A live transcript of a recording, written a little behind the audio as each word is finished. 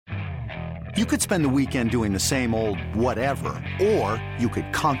You could spend the weekend doing the same old whatever, or you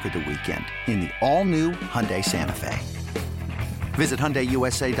could conquer the weekend in the all-new Hyundai Santa Fe. Visit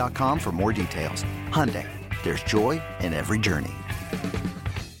HyundaiUSA.com for more details. Hyundai, there's joy in every journey.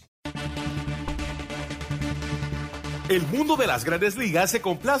 El mundo de las grandes ligas se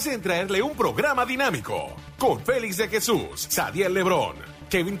complace en traerle un programa dinámico, con Félix de Jesús, Sadiel Lebrón,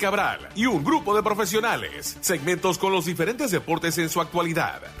 Kevin Cabral y un grupo de profesionales. Segmentos con los diferentes deportes en su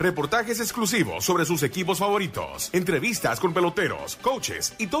actualidad. Reportajes exclusivos sobre sus equipos favoritos. Entrevistas con peloteros,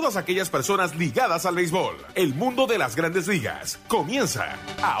 coaches y todas aquellas personas ligadas al béisbol. El mundo de las grandes ligas comienza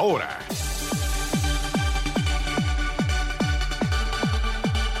ahora.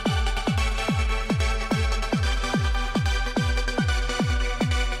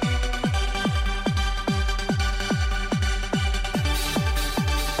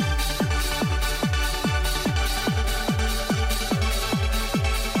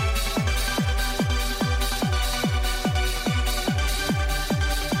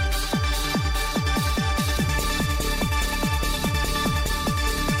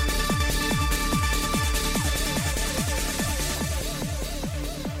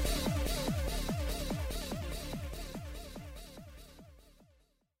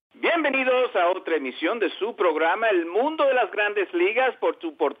 Bienvenidos a otra emisión de su programa El Mundo de las Grandes Ligas por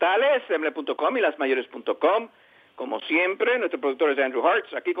sus portales ml.com y lasmayores.com. Como siempre, nuestro productor es Andrew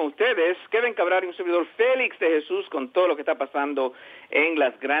Hartz. Aquí con ustedes, Kevin Cabral y un servidor Félix de Jesús con todo lo que está pasando en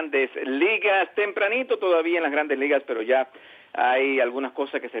las Grandes Ligas. Tempranito todavía en las Grandes Ligas, pero ya hay algunas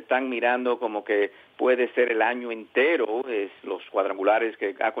cosas que se están mirando como que puede ser el año entero. Los cuadrangulares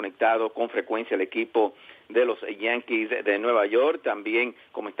que ha conectado con frecuencia el equipo de los Yankees de Nueva York, también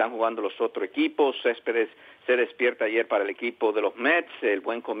como están jugando los otros equipos. Céspedes se despierta ayer para el equipo de los Mets, el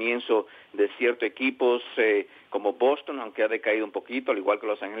buen comienzo de ciertos equipos como Boston, aunque ha decaído un poquito, al igual que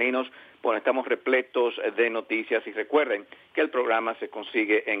los angelinos. Bueno, estamos repletos de noticias y recuerden que el programa se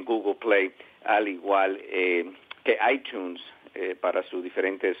consigue en Google Play, al igual que iTunes, para sus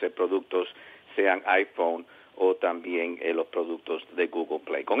diferentes productos, sean iPhone o también los productos de Google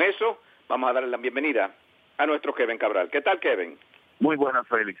Play. Con eso, vamos a darle la bienvenida a nuestro Kevin Cabral. ¿Qué tal, Kevin? Muy buenas,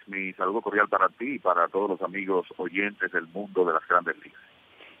 Félix. Mi saludo cordial para ti y para todos los amigos oyentes del mundo de las Grandes Ligas.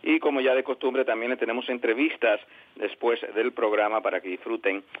 Y como ya de costumbre, también le tenemos entrevistas después del programa para que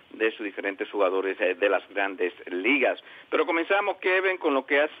disfruten de sus diferentes jugadores de las Grandes Ligas. Pero comenzamos, Kevin, con lo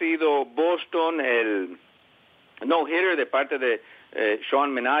que ha sido Boston, el no-hitter de parte de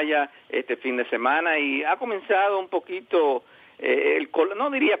Sean Manaea este fin de semana, y ha comenzado un poquito,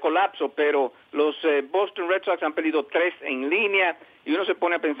 no diría colapso, pero los Boston Red Sox han perdido 3 en línea, y uno se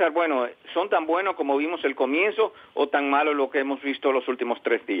pone a pensar, bueno, ¿son tan buenos como vimos el comienzo o tan malos lo que hemos visto los últimos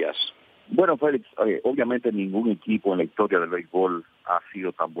 3 días? Bueno, Félix, obviamente ningún equipo en la historia del béisbol ha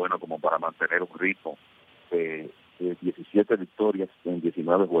sido tan bueno como para mantener un ritmo de 17 victorias en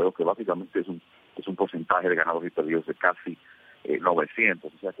 19 juegos, que básicamente es un porcentaje de ganados y perdidos de casi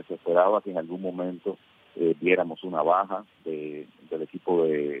 900, o sea que se esperaba que en algún momento viéramos una baja del equipo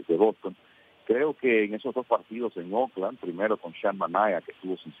de Boston. Creo que en esos 2 partidos en Oakland, primero con Sean Manaea, que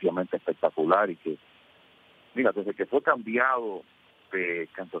estuvo sencillamente espectacular y que, mira, desde que fue cambiado de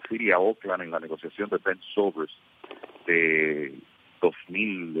Kansas City a Oakland en la negociación de Ben Sobers de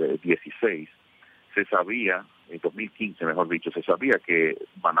 2016, se sabía, en 2015 mejor dicho, se sabía que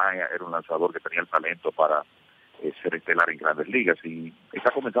Manaea era un lanzador que tenía el talento para ser estelar en Grandes Ligas, y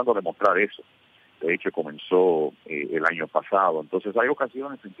está comenzando a demostrar eso. De hecho, comenzó el año pasado. Entonces hay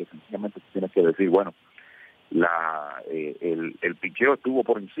ocasiones en que sencillamente tienes que decir, bueno, el picheo estuvo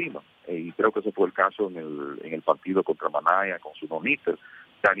por encima, y creo que ese fue el caso en el partido contra Manaea con su no-hitter.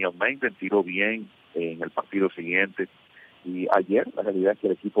 Daniel Menden tiró bien en el partido siguiente, y ayer la realidad es que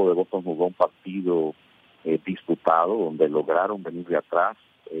el equipo de Boston jugó un partido disputado, donde lograron venir de atrás,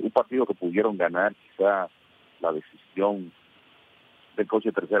 un partido que pudieron ganar. Quizá la decisión del coach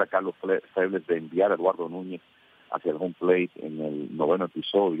de tercera, Carlos Febles, de enviar a Eduardo Núñez hacia el home plate en el 9º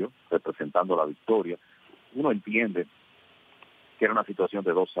episodio, representando la victoria. Uno entiende que era una situación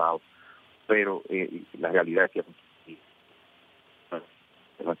de 2 outs, pero la realidad es que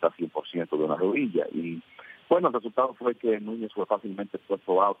no está 100% de una rodilla. Y bueno, el resultado fue que Núñez fue fácilmente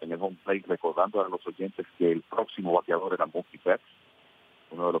puesto out en el home plate, recordando a los oyentes que el próximo bateador era Mookie Betts,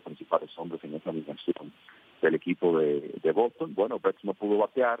 uno de los principales hombres en esa alineación del equipo de Boston. Bueno, Betts no pudo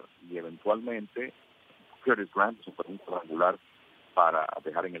batear, y eventualmente Curtis Grant fue un cuadrangular para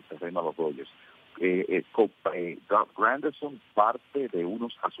dejar en el terreno a los Dodgers. Granderson parte de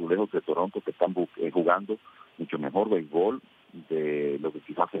unos azulejos de Toronto que están jugando mucho mejor béisbol de lo que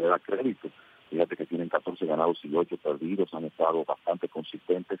quizás se le da crédito. Fíjate que tienen 14 ganados y 8 perdidos, han estado bastante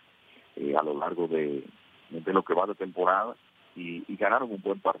consistentes a lo largo de lo que va de temporada y ganaron un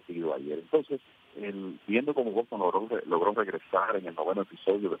buen partido ayer. Entonces, viendo cómo Boston logró regresar en el 9º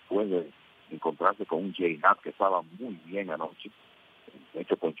episodio después de encontrarse con un J-Nap que estaba muy bien anoche, de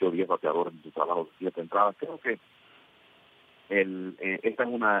hecho ponchó 10 bateadores en su trabajo de 7 entradas, creo que esta es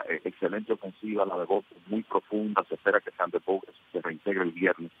una excelente ofensiva, la de Boston, muy profunda, se espera que Sander Bogaerts se reintegre el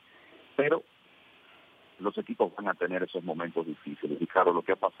viernes, pero los equipos van a tener esos momentos difíciles. Y claro, lo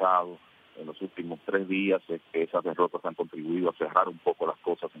que ha pasado en los últimos 3 días es que esas derrotas han contribuido a cerrar un poco las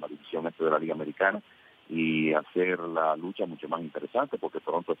cosas en la división este de la Liga Americana y hacer la lucha mucho más interesante, porque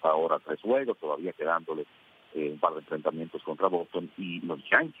Toronto está ahora a 3 juegos, todavía quedándole un par de enfrentamientos contra Boston, y los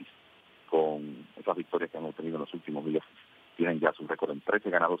Yankees, con esas victorias que han obtenido en los últimos días, tienen ya su récord en 13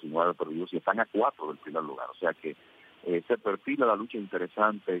 ganados y 9 perdidos y están a 4 del primer lugar. O sea que se perfila la lucha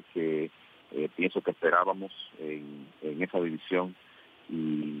interesante que pienso que esperábamos en esa división,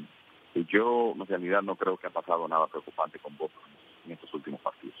 y yo en realidad no creo que ha pasado nada preocupante con Boston en estos últimos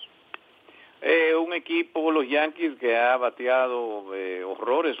partidos. Un equipo, los Yankees, que ha bateado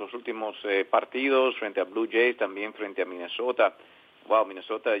horrores los últimos partidos frente a Blue Jays, también frente a Minnesota. Wow,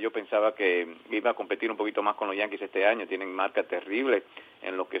 Minnesota, yo pensaba que iba a competir un poquito más con los Yankees este año. Tienen marca terrible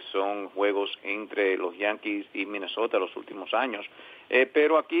en lo que son juegos entre los Yankees y Minnesota los últimos años.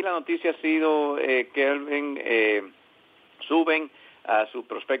 Pero aquí la noticia ha sido que suben a su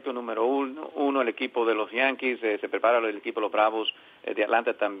prospecto número uno, el equipo de los Yankees. Se prepara el equipo de los Bravos de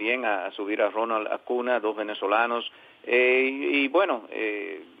Atlanta también a subir a Ronald Acuna, 2 venezolanos. Y bueno,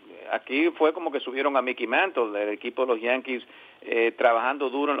 aquí fue como que subieron a Mickey Mantle, el equipo de los Yankees, trabajando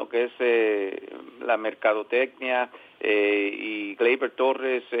duro en lo que es la mercadotecnia, y Gleyber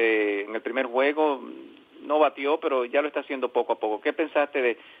Torres en el primer juego no batió, pero ya lo está haciendo poco a poco. ¿Qué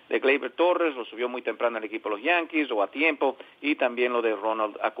pensaste de Gleyber Torres? ¿Lo subió muy temprano el equipo de los Yankees o a tiempo? Y también lo de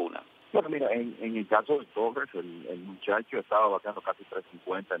Ronald Acuna. Bueno, mira, en el caso de Torres, el muchacho estaba bateando casi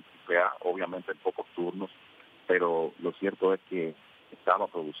 350 en AAA, obviamente en pocos turnos, pero lo cierto es que estaba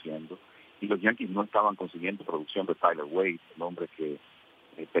produciendo, y los Yankees no estaban consiguiendo producción de Tyler Wade, el hombre que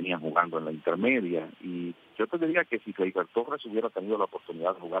tenían jugando en la intermedia, y yo te diría que si Gleyber Torres hubiera tenido la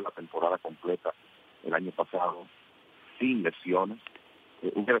oportunidad de jugar la temporada completa el año pasado sin lesiones,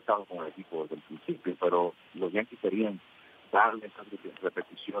 hubiera estado con el equipo desde el principio, pero los Yankees querían darle esas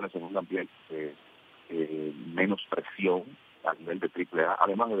repeticiones en un ambiente menos presión a nivel de AAA,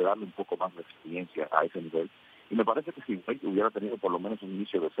 además de darle un poco más de experiencia a ese nivel. Y me parece que si hubiera tenido por lo menos un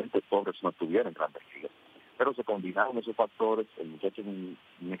inicio decente, Torres no estuviera en Grandes Ligas. Pero se combinaron esos factores, el muchacho es un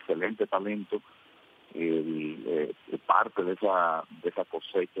excelente talento, parte de esa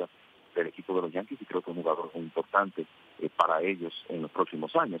cosecha del equipo de los Yankees, y creo que es un jugador muy importante para ellos en los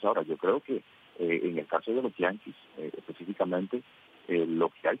próximos años. Ahora, yo creo que en el caso de los Yankees, específicamente, lo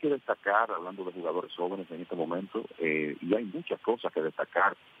que hay que destacar, hablando de jugadores jóvenes en este momento, y hay muchas cosas que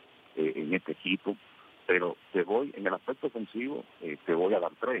destacar en este equipo, pero en el aspecto ofensivo, te voy a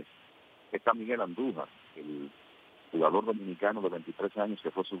dar 3. Está Miguel Andújar, el jugador dominicano de 23 años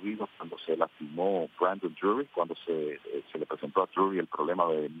que fue subido cuando se lastimó Brandon Drury, cuando se le presentó a Drury el problema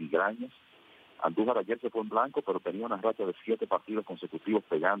de migrañas. Andújar ayer se fue en blanco, pero tenía una racha de 7 partidos consecutivos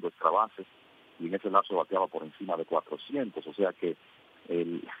pegando extra bases, y en ese lapso bateaba por encima de 400, o sea que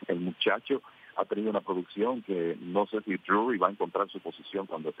el muchacho ha tenido una producción que no sé si Drury va a encontrar su posición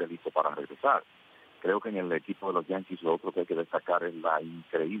cuando esté listo para regresar. Creo que en el equipo de los Yankees lo otro que hay que destacar es la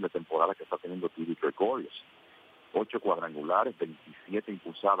increíble temporada que está teniendo T.J. Gregorius. 8 cuadrangulares, 27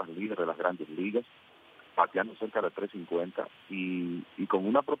 impulsadas, líder de las Grandes Ligas, bateando cerca de 350 y con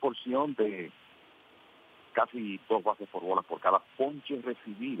una proporción de casi 2 bases por bolas por cada ponche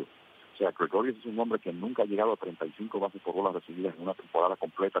recibido. O sea, Gregorius es un hombre que nunca ha llegado a 35 bases por bolas recibidas en una temporada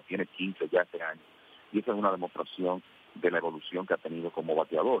completa, tiene 15 ya este año, y esa es una demostración de la evolución que ha tenido como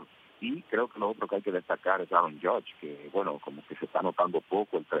bateador. Y creo que lo otro que hay que destacar es Aaron Judge, que bueno, como que se está notando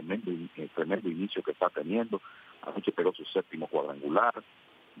poco el tremendo inicio que está teniendo. Anoche pegó su 7º cuadrangular,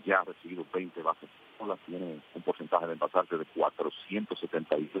 ya ha recibido 20 bases por bolas, tiene un porcentaje de envasarse de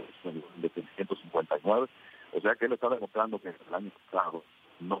 472, de 359, o sea que él está demostrando que el año pasado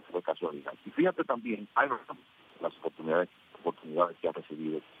no fue casualidad. Y fíjate también, las oportunidades que ha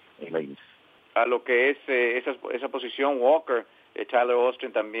recibido en la inicio. A lo que es esa posición, Walker, Tyler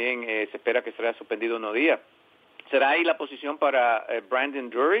Austin también se espera que será suspendido unos días. ¿Será ahí la posición para Brandon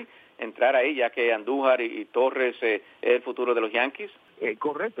Drury, entrar ahí, ya que Andújar y Torres es el futuro de los Yankees?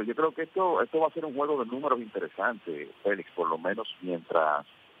 Correcto, yo creo que esto va a ser un juego de números interesante, Félix, por lo menos mientras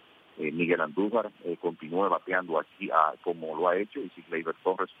Miguel Andújar continúe bateando aquí como lo ha hecho, y si Gleyber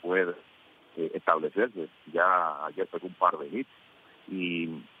Torres puede establecerse. Ya ayer pegó un par de hits, y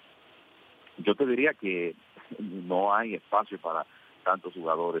yo te diría que no hay espacio para tantos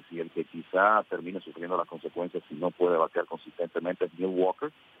jugadores y el que quizá termine sufriendo las consecuencias si no puede batear consistentemente es Neil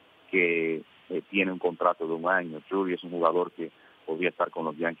Walker, que tiene un contrato de 1 año. Drury es un jugador que podría estar con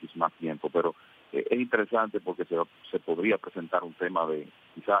los Yankees más tiempo, pero es interesante porque se podría presentar un tema de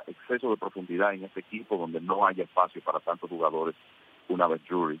quizá exceso de profundidad en este equipo donde no haya espacio para tantos jugadores una vez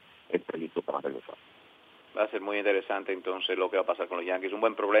Drury esté listo para regresar. Va a ser muy interesante entonces lo que va a pasar con los Yankees. Un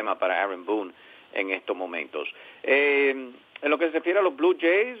buen problema para Aaron Boone en estos momentos. En lo que se refiere a los Blue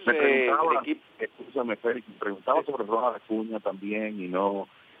Jays, el equipo... Escúchame, Félix, me preguntaba sobre Ronald Acuña también y no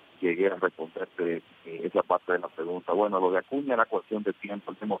llegué a responderte esa parte de la pregunta. Bueno, lo de Acuña era cuestión de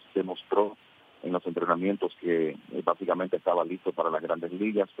tiempo. Él demostró en los entrenamientos que básicamente estaba listo para las Grandes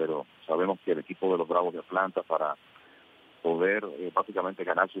Ligas, pero sabemos que el equipo de los Bravos de Atlanta, para poder básicamente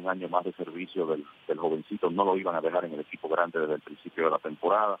ganarse un año más de servicio del jovencito, no lo iban a dejar en el equipo grande desde el principio de la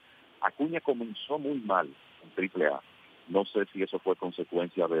temporada. Acuña comenzó muy mal en AAA. No sé si eso fue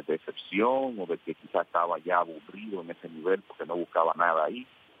consecuencia de decepción o de que quizá estaba ya aburrido en ese nivel porque no buscaba nada ahí,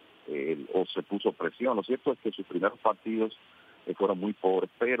 o se puso presión. Lo cierto es que sus primeros partidos fueron muy pobres,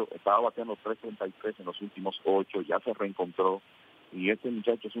 pero estaba bateando 3.33 en los últimos 8, ya se reencontró, y este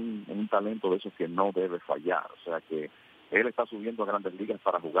muchacho es un talento de esos que no debe fallar. O sea que él está subiendo a Grandes Ligas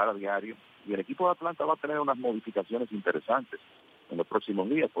para jugar a diario, y el equipo de Atlanta va a tener unas modificaciones interesantes en los próximos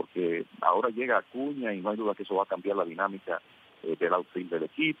días, porque ahora llega Acuña y no hay duda que eso va a cambiar la dinámica del outfield del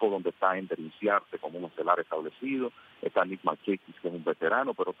equipo, donde está Ender Inciarte como un estelar establecido, está Nick Markakis, que es un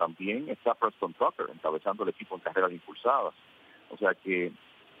veterano, pero también está Preston Tucker encabezando el equipo en carreras impulsadas. O sea que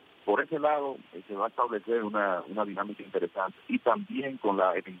por ese lado se va a establecer una dinámica interesante, y también con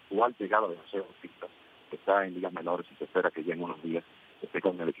la eventual llegada de José Bautista, que está en ligas menores y se espera que ya en unos días esté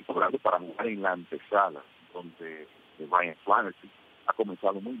con el equipo grande para jugar en la antesala, donde Ryan Flaherty ha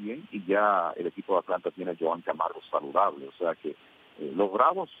comenzado muy bien y ya el equipo de Atlanta tiene a Joan Camargo saludable. O sea que los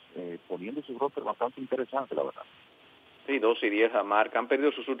Bravos poniendo su roster bastante interesante, la verdad. Sí, 2-10 a marca. Han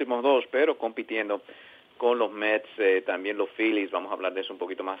perdido sus últimos 2, pero compitiendo con los Mets, también los Phillies. Vamos a hablar de eso un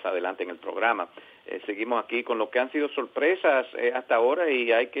poquito más adelante en el programa. Seguimos aquí con lo que han sido sorpresas hasta ahora,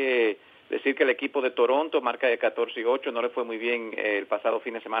 y hay que decir que el equipo de Toronto marca de 14-8, no le fue muy bien el pasado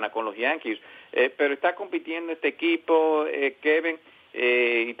fin de semana con los Yankees, pero está compitiendo este equipo, Kevin,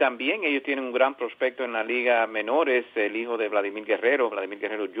 y también ellos tienen un gran prospecto en la liga menores, el hijo de Vladimir Guerrero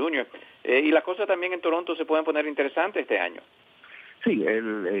Jr., y las cosas también en Toronto se pueden poner interesantes este año. Sí,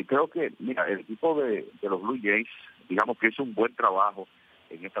 creo que, mira, el equipo de los Blue Jays, digamos que hizo un buen trabajo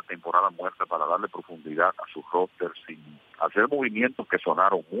en esta temporada muerta para darle profundidad a sus rosters sin hacer movimientos que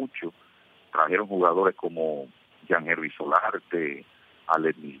sonaron mucho. Trajeron jugadores como Jean-Henry Solarte,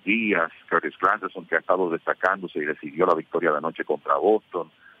 Aledmys Díaz, Curtis Granderson, que ha estado destacándose y decidió la victoria de anoche contra Boston,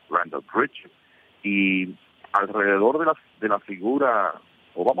 Randall Pritchett, y alrededor de la figura,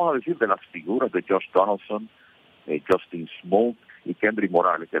 o vamos a decir de las figuras de Josh Donaldson, Justin Smoke y Kendry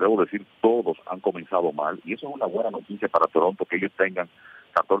Morales, que debo decir todos han comenzado mal, y eso es una buena noticia para Toronto, que ellos tengan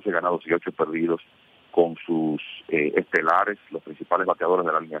 14 ganados y 8 perdidos con sus estelares, los principales bateadores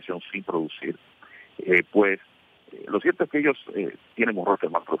de la alineación sin producir. Lo cierto es que ellos tienen un roster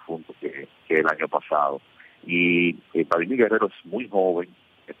más profundo que el año pasado, y Vladimir Guerrero es muy joven,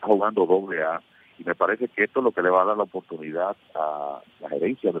 está jugando AA, y me parece que esto es lo que le va a dar la oportunidad a la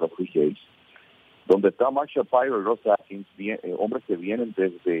gerencia de los Blue Jays, donde está Marshall Shapiro y Ross Atkins, hombres que vienen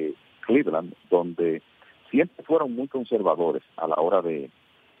desde Cleveland, donde siempre fueron muy conservadores a la hora de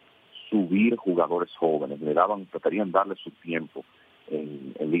subir jugadores jóvenes, tratarían darle su tiempo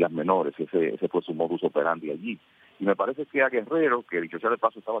en ligas menores. Ese fue su modus operandi allí. Y me parece que a Guerrero, que dicho sea de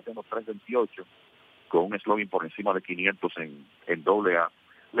paso estaba haciendo 3.28, con un slogan por encima de 500 en AA,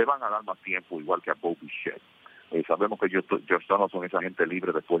 le van a dar más tiempo, igual que a Bo Bichette. Sabemos que Josh Donaldson es agente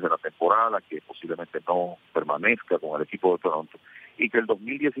libre después de la temporada, que posiblemente no permanezca con el equipo de Toronto, y que el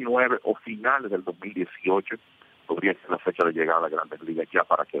 2019 o finales del 2018 podría ser la fecha de llegada a las Grandes Ligas ya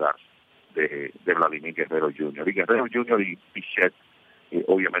para quedarse de Vladimir Guerrero Jr. Y Guerrero Jr. y Bichette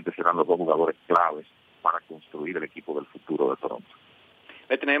obviamente serán los dos jugadores claves para construir el equipo del futuro de Toronto.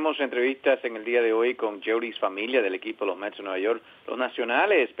 Tenemos entrevistas en el día de hoy con Jody's familia del equipo de los Mets de Nueva York, los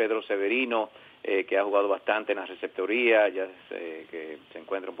nacionales, Pedro Severino, que ha jugado bastante en la receptoría, ya que se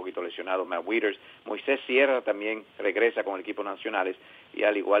encuentra un poquito lesionado, Matt Wieters, Moisés Sierra también regresa con el equipo nacionales, y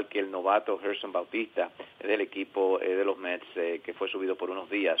al igual que el novato Gerson Bautista del equipo de los Mets, que fue subido por unos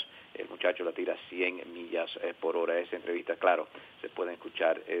días, el muchacho la tira 100 millas por hora. Esa entrevista, claro, se puede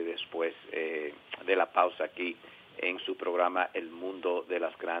escuchar después de la pausa aquí en su programa El Mundo de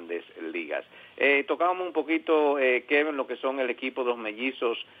las Grandes Ligas. Tocábamos un poquito, Kevin, lo que son el equipo de los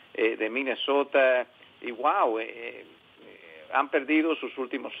mellizos de Minnesota, y wow, han perdido sus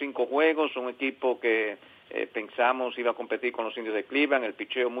últimos 5 juegos, un equipo que pensamos iba a competir con los Indios de Cleveland, el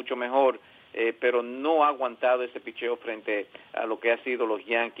picheo mucho mejor, pero no ha aguantado ese picheo frente a lo que ha sido los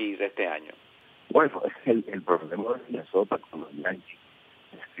Yankees este año. Bueno, el problema de Minnesota con los Yankees,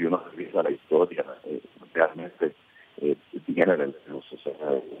 si uno revisa la historia, realmente tiene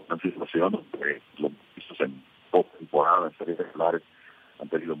una situación donde los pisos en postemporada, en series regulares, han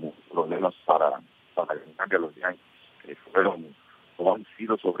tenido muchos problemas para ganar a los Yankees. Han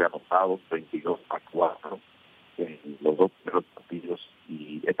sido sobreanotados 22-4 en los 2 primeros partidos,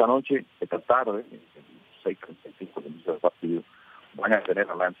 y esta tarde, en 6:35 minutos del partido, van a tener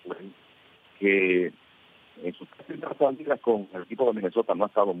a Lance Lynn, que en sus primeras salidas con el equipo de Minnesota no ha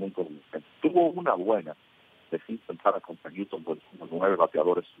estado muy convincente. Tuvo una buena de 5 entradas contra Houston por 9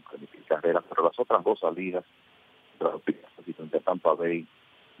 bateadores en su carrera, pero las otras 2 salidas de Tampa Bay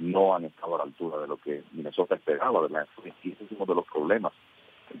no han estado a la altura de lo que Minnesota esperaba de la Lance. Y ese es uno de los problemas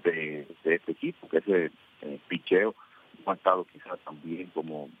de este equipo, que ese picheo no ha estado quizás tan bien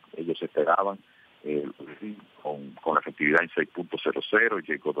como ellos esperaban, con la efectividad en 6.00.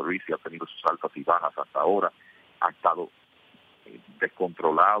 Jacob Dorisi ha tenido sus altas y bajas hasta ahora, ha estado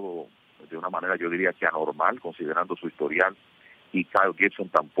descontrolado de una manera, yo diría que anormal, considerando su historial, y Kyle Gibson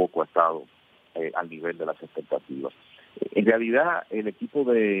tampoco ha estado al nivel de las expectativas. En realidad, el equipo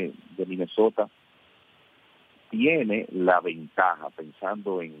de Minnesota tiene la ventaja,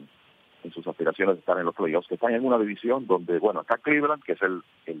 pensando en sus aspiraciones de estar en los playoffs, que están en una división donde, bueno, está Cleveland, que es el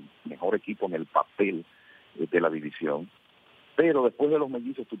mejor equipo en el papel de la división, pero después de los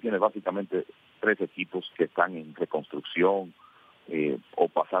mellizos tú tienes básicamente 3 equipos que están en reconstrucción o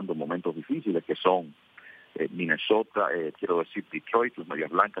pasando momentos difíciles, que son Minnesota, quiero decir Detroit, los Medias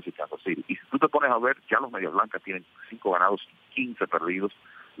Blancas y Kansas City. Y si tú te pones a ver, ya los Medias Blancas tienen 5 ganados y 15 perdidos,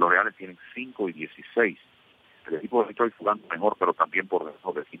 los Reales tienen 5 y 16. El equipo de Detroit jugando mejor, pero también por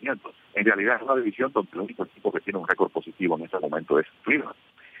debajo de 500. En realidad es una división donde el único equipo que tiene un récord positivo en este momento es Cleveland.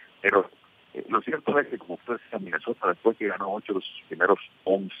 Pero lo cierto es que, como usted decía, Minnesota, después que ganó 8 de sus primeros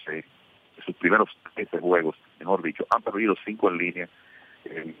 11, de sus primeros 13 juegos, mejor dicho, han perdido 5 en línea.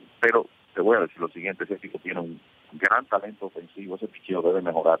 Pero te voy a decir lo siguiente: ese equipo tiene un gran talento ofensivo, ese picheo debe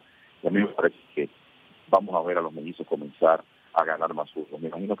mejorar. Y a mí me parece que vamos a ver a los mellizos comenzar a ganar más juegos. Me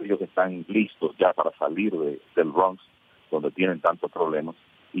imagino que ellos están listos ya para salir del Bronx, donde tienen tantos problemas.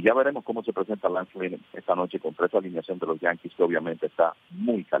 Y ya veremos cómo se presenta Lance Lynn esta noche contra esa alineación de los Yankees, que obviamente está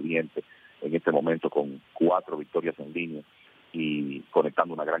muy caliente en este momento, con 4 victorias en línea y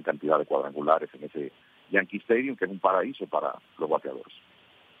conectando una gran cantidad de cuadrangulares en ese Yankee Stadium, que es un paraíso para los bateadores.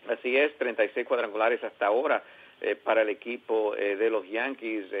 Así es, 36 cuadrangulares hasta ahora para el equipo de los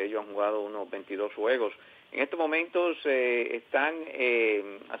Yankees. Ellos han jugado unos 22 juegos. En estos momentos están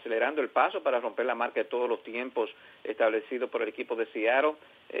acelerando el paso para romper la marca de todos los tiempos establecido por el equipo de Seattle.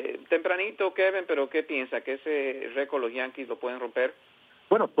 Tempranito, Kevin, pero ¿qué piensa? ¿Que ese récord los Yankees lo pueden romper?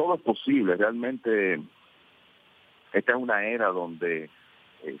 Bueno, todo es posible. Realmente esta es una era donde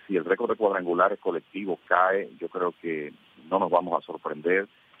si el récord de cuadrangulares colectivos cae, yo creo que no nos vamos a sorprender.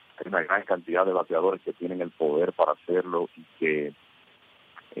 Hay una gran cantidad de bateadores que tienen el poder para hacerlo y que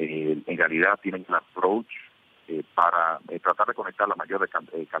en realidad tienen un approach para tratar de conectar la mayor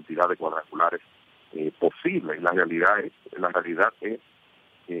cantidad de cuadrangulares posible. La realidad es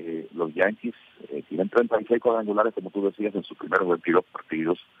que los Yankees tienen 36 cuadrangulares, como tú decías, en sus primeros 22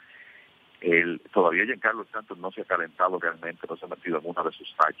 partidos. Todavía Giancarlo Stanton no se ha calentado realmente, no se ha metido en una de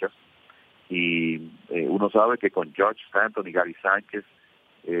sus fachas. Y uno sabe que con George Stanton y Gary Sánchez,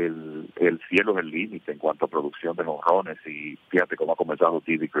 el cielo es el límite en cuanto a producción de jonrones, y fíjate cómo ha comenzado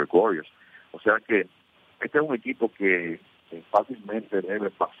Didi Gregorius. O sea que este es un equipo que fácilmente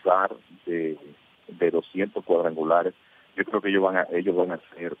debe pasar de 200 cuadrangulares. Yo creo que ellos van a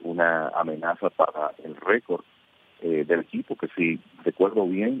ser una amenaza para el récord del equipo, que si recuerdo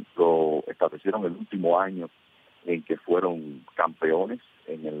bien lo establecieron el último año en que fueron campeones,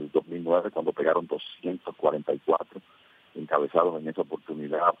 en el 2009, cuando pegaron 244, encabezados en esa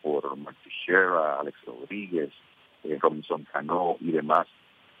oportunidad por Mark Teixeira, Alex Rodríguez, Robinson Cano y demás.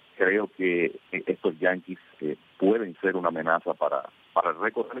 Creo que estos Yankees pueden ser una amenaza para el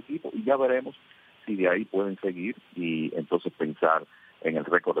récord del equipo, y ya veremos si de ahí pueden seguir y entonces pensar en el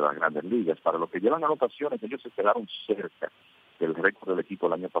récord de las Grandes Ligas. Para los que llevan anotaciones, ellos se quedaron cerca del récord del equipo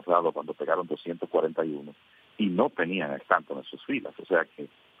el año pasado cuando pegaron 241 y no tenían a Stanton en sus filas. O sea que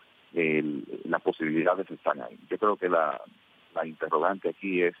las posibilidades están ahí. Yo creo que la interrogante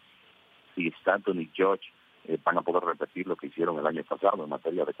aquí es si Stanton y George van a poder repetir lo que hicieron el año pasado en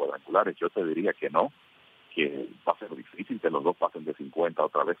materia de cuadrangulares. Yo te diría que no, que va a ser difícil que los dos pasen de 50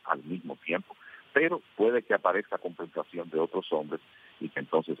 otra vez al mismo tiempo, pero puede que aparezca compensación de otros hombres y que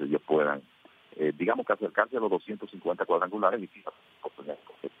entonces ellos puedan, digamos que acercarse a los 250 cuadrangulares y quizás oportunidad de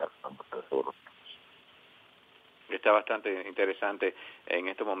completar de todos los tiempos. Está bastante interesante en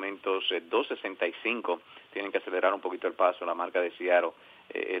estos momentos. 2.65, tienen que acelerar un poquito el paso. La marca de Seattle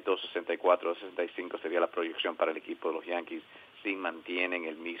 2.64, 2.65 sería la proyección para el equipo de los Yankees si mantienen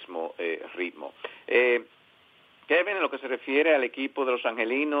el mismo ritmo. Kevin, en lo que se refiere al equipo de los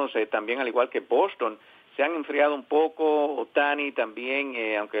angelinos, también al igual que Boston, se han enfriado un poco. Ohtani también,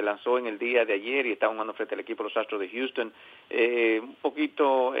 aunque lanzó en el día de ayer y está jugando frente al equipo de los Astros de Houston, un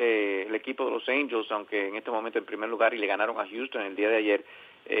poquito el equipo de los Angels, aunque en este momento en primer lugar y le ganaron a Houston el día de ayer,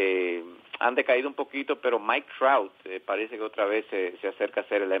 han decaído un poquito, pero Mike Trout parece que otra vez se acerca a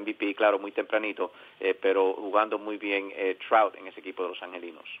ser el MVP, claro, muy tempranito, pero jugando muy bien Trout en ese equipo de los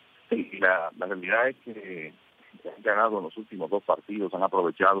angelinos. Sí, la realidad es que han ganado en los últimos 2 partidos, han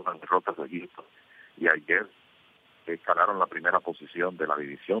aprovechado las derrotas de Houston y ayer escalaron la primera posición de la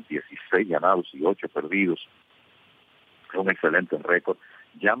división, 16 ganados y 8 perdidos. Es un excelente récord.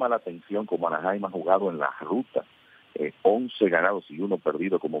 Llama la atención como Anaheim ha jugado en la ruta, 11 ganados y 1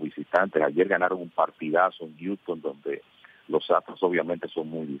 perdido como visitantes. Ayer ganaron un partidazo en Houston donde los Astros obviamente son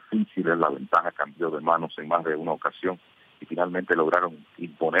muy difíciles, la ventaja cambió de manos en más de una ocasión y finalmente lograron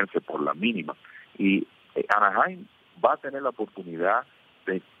imponerse por la mínima. Y Anaheim va a tener la oportunidad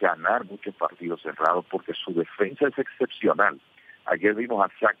de ganar muchos partidos cerrados porque su defensa es excepcional. Ayer vimos a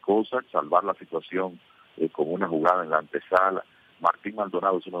Zach Kozak salvar la situación con una jugada en la antesala. Martín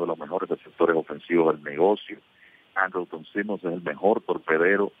Maldonado es uno de los mejores receptores ofensivos del negocio. Andrelton Simmons es el mejor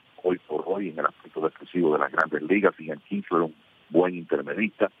torpedero hoy por hoy en el aspecto defensivo de las grandes ligas. Ian Kinsler es un buen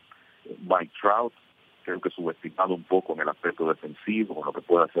intermedista. Mike Trout, creo que subestimado un poco en el aspecto defensivo, con lo que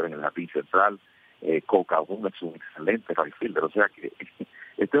puede hacer en el jardín central. Cocaún es un excelente right fielder, o sea que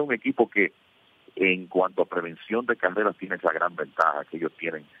este es un equipo que en cuanto a prevención de carreras tiene esa gran ventaja, que ellos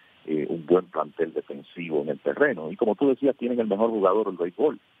tienen un buen plantel defensivo en el terreno, y como tú decías, tienen el mejor jugador del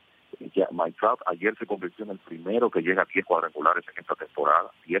béisbol. Mike Trout ayer se convirtió en el primero que llega a 10 cuadrangulares en esta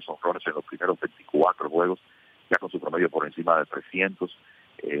temporada, 10 honrones en los primeros 24 juegos, ya con su promedio por encima de 300.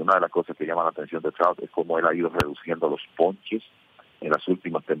 Una de las cosas que llama la atención de Trout es cómo él ha ido reduciendo los ponches en las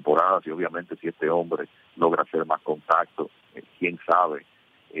últimas temporadas, y obviamente si este hombre logra hacer más contacto, quién sabe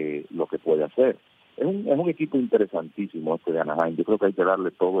lo que puede hacer. Es un equipo interesantísimo este de Anaheim. Yo creo que hay que darle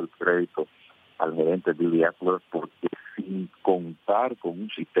todo el crédito al gerente Billy Eppler, porque sin contar con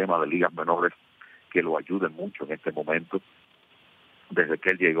un sistema de ligas menores que lo ayude mucho en este momento, desde que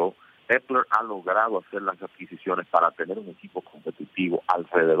él llegó, Eppler ha logrado hacer las adquisiciones para tener un equipo competitivo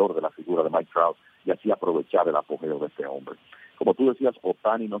alrededor de la figura de Mike Trout y así aprovechar el apogeo de este hombre. Como tú decías,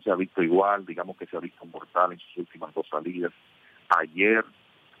 Ohtani no se ha visto igual, digamos que se ha visto mortal en sus últimas 2 salidas. Ayer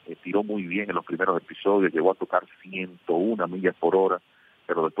tiró muy bien en los primeros episodios, llegó a tocar 101 millas por hora,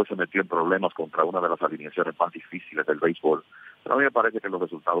 pero después se metió en problemas contra una de las alineaciones más difíciles del béisbol. Pero a mí me parece que los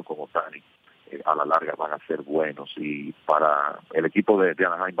resultados con Ohtani a la larga van a ser buenos, y para el equipo de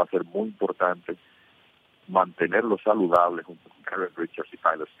Anaheim va a ser muy importante mantenerlo saludable junto con Karen Richards y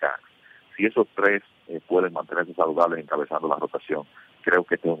Tyler Skaggs. Si esos 3 pueden mantenerse saludables encabezando la rotación, creo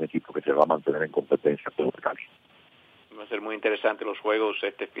que este es un equipo que se va a mantener en competencia todo el año. Va a ser muy interesante los juegos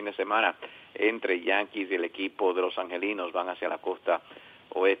este fin de semana entre Yankees y el equipo de los angelinos. Van hacia la costa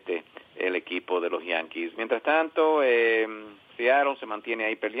oeste el equipo de los Yankees. Mientras tanto, Seattle se mantiene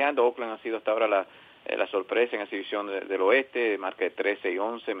ahí peleando. Oakland ha sido hasta ahora la sorpresa en esa división del oeste, marca de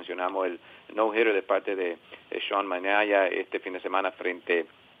 13-11. Mencionamos el no-hitter de parte de Sean Manaea este fin de semana frente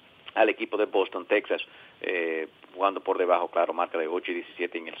al equipo de Boston, Texas, jugando por debajo, claro, marca de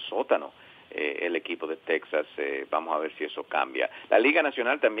 8-17 en el sótano. El equipo de Texas, vamos a ver si eso cambia. La Liga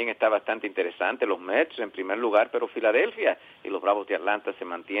Nacional también está bastante interesante, los Mets en primer lugar, pero Filadelfia y los Bravos de Atlanta se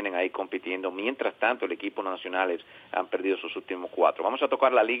mantienen ahí compitiendo. Mientras tanto, el equipo nacionales han perdido sus últimos 4. Vamos a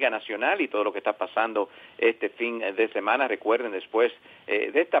tocar la Liga Nacional y todo lo que está pasando este fin de semana. Recuerden, después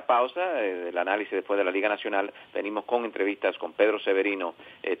de esta pausa, del análisis después de la Liga Nacional, venimos con entrevistas con Pedro Severino,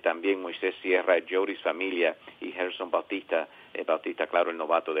 también Moisés Sierra, Joris Familia y Gerson Bautista, claro, el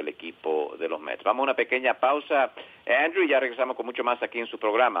novato del equipo de los Mets. Vamos a una pequeña pausa, Andrew, y ya regresamos con mucho más aquí en su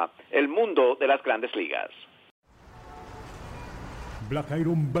programa, El Mundo de las Grandes Ligas. Black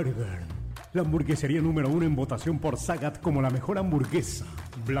Iron Burger, la hamburguesería número 1 en votación por Sagat como la mejor hamburguesa.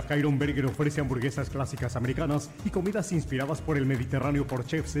 Black Iron Burger ofrece hamburguesas clásicas americanas y comidas inspiradas por el Mediterráneo por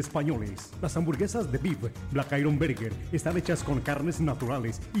chefs españoles. Las hamburguesas de beef Black Iron Burger están hechas con carnes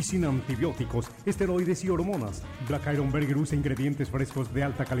naturales y sin antibióticos, esteroides y hormonas. Black Iron Burger usa ingredientes frescos de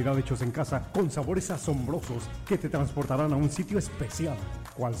alta calidad hechos en casa con sabores asombrosos que te transportarán a un sitio especial.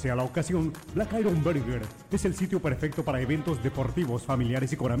 Cual sea la ocasión, Black Iron Burger es el sitio perfecto para eventos deportivos,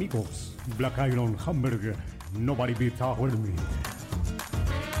 familiares y con amigos. Black Iron Hamburger. Nobody beats our meat.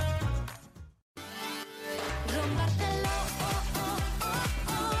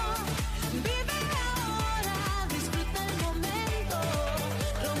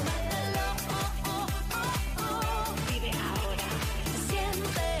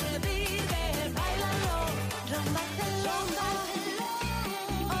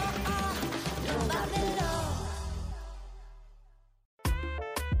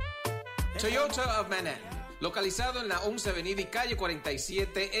 Toyota of Manhattan, localizado en la 11 Avenida y calle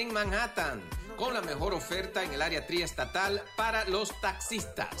 47 en Manhattan, con la mejor oferta en el área triestatal para los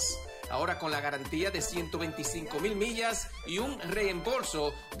taxistas. Ahora con la garantía de 125,000 millas y un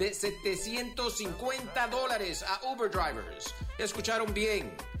reembolso de $750 a Uber drivers. ¿Escucharon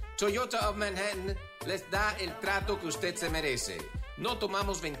bien? Toyota of Manhattan les da el trato que usted se merece. No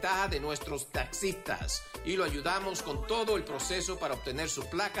tomamos ventaja de nuestros taxistas y lo ayudamos con todo el proceso para obtener su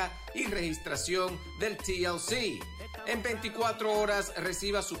placa y registración del TLC. En 24 horas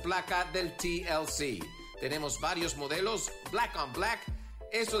reciba su placa del TLC. Tenemos varios modelos, Black on Black.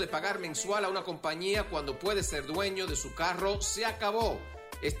 Eso de pagar mensual a una compañía cuando puede ser dueño de su carro se acabó.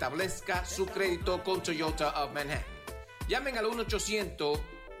 Establezca su crédito con Toyota of Manhattan. Llamen al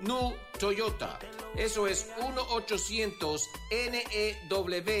 1-800-NEW Toyota. Eso es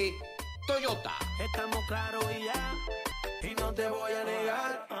 1-800-NEW Toyota. Estamos claros y ya, y no te voy a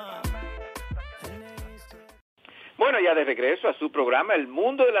negar. Bueno, ya de regreso a su programa El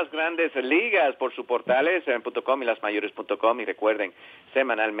Mundo de las Grandes Ligas por sus portales .com y lasmayores.com, y recuerden,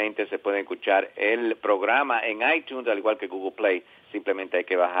 semanalmente se puede escuchar el programa en iTunes al igual que Google Play. Simplemente hay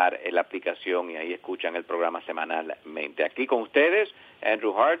que bajar la aplicación y ahí escuchan el programa semanalmente. Aquí con ustedes,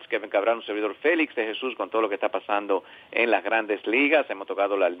 Andrew Hartz, Kevin Cabral, un servidor Félix de Jesús, con todo lo que está pasando en las Grandes Ligas. Hemos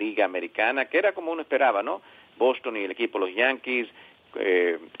tocado la Liga Americana, que era como uno esperaba, ¿no? Boston y el equipo los Yankees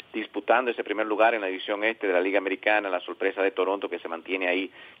disputando ese primer lugar en la división este de la Liga Americana. La sorpresa de Toronto, que se mantiene ahí,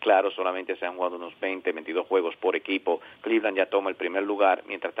 claro, solamente se han jugado unos 22 juegos por equipo. Cleveland ya toma el primer lugar,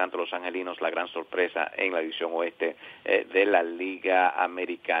 mientras tanto los angelinos la gran sorpresa en la división oeste de la Liga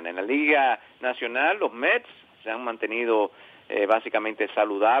Americana. En la Liga Nacional, los Mets se han mantenido básicamente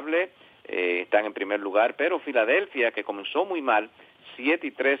saludables, están en primer lugar, pero Filadelfia, que comenzó muy mal,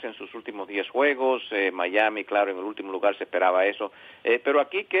 7-3 en sus últimos 10 juegos, Miami, claro, en el último lugar se esperaba eso, pero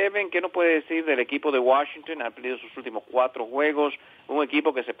aquí, Kevin, ¿qué nos puede decir del equipo de Washington? Ha perdido sus últimos 4 juegos, un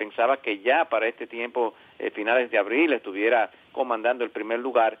equipo que se pensaba que ya para este tiempo, finales de abril, estuviera comandando el primer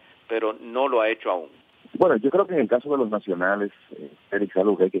lugar, pero no lo ha hecho aún. Bueno, yo creo que en el caso de los nacionales, Félix,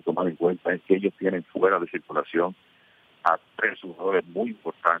 algo que hay que tomar en cuenta es que ellos tienen fuera de circulación a 3 jugadores muy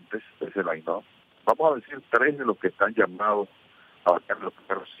importantes de ese line-up. Vamos a decir 3 de los que están llamados a marcar los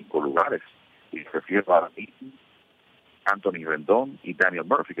primeros 5 lugares, y se refiero a Anthony Rendón y Daniel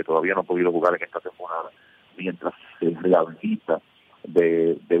Murphy, que todavía no han podido jugar en esta temporada mientras se rehabilita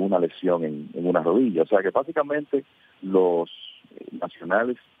de una lesión en una rodilla. O sea que básicamente los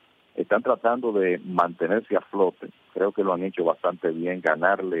nacionales están tratando de mantenerse a flote. Creo que lo han hecho bastante bien.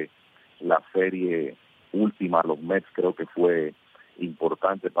 Ganarle la serie última a los Mets creo que fue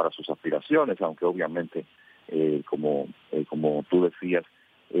importante para sus aspiraciones, aunque obviamente como tú decías,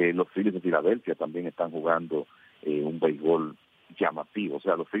 los Phillies de Filadelfia también están jugando un béisbol llamativo. O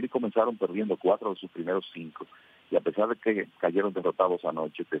sea, los Phillies comenzaron perdiendo 4 de sus primeros 5, y a pesar de que cayeron derrotados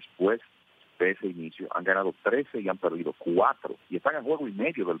anoche, después de ese inicio han ganado 13 y han perdido 4, y están a juego y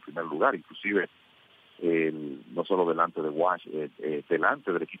medio del primer lugar, inclusive no solo delante de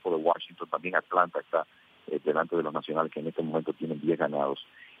delante del equipo de Washington, también Atlanta está delante de los nacionales, que en este momento tienen 10 ganados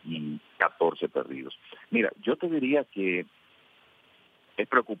y 14 perdidos. Mira, yo te diría que es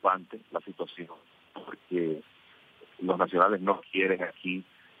preocupante la situación, porque los nacionales no quieren aquí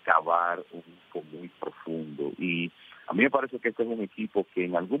cavar un hueco muy profundo, y a mí me parece que este es un equipo que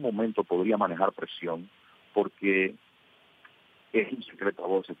en algún momento podría manejar presión, porque es un secreto a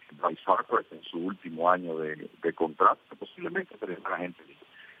voces que Bryce Harper, en su último año de contrato, posiblemente tendrá la gente libre.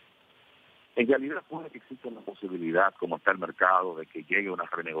 En realidad puede que exista una posibilidad, como está el mercado, de que llegue una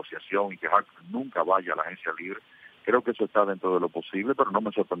renegociación y que Harper nunca vaya a la agencia libre. Creo que eso está dentro de lo posible, pero no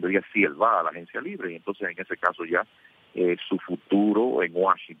me sorprendería si él va a la agencia libre, y entonces en ese caso ya su futuro en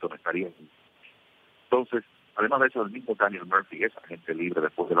Washington estaría. Entonces, Además de eso, el mismo Daniel Murphy es agente libre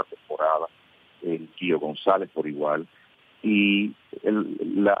después de la temporada, el Gio González por igual, y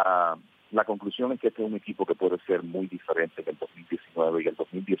la conclusión es que este es un equipo que puede ser muy diferente en el 2019 y el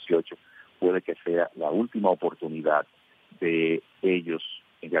 2018 puede que sea la última oportunidad de ellos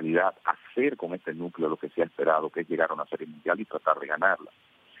en realidad hacer con este núcleo lo que se ha esperado, que es llegar a una serie mundial y tratar de ganarla.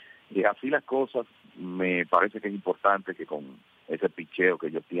 Y así las cosas, me parece que es importante que con ese picheo que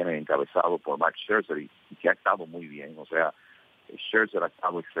ellos tienen encabezado por Max Scherzer y que ha estado muy bien, o sea, Scherzer ha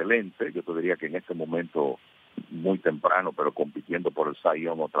estado excelente, yo te diría que en este momento muy temprano, pero compitiendo por el Cy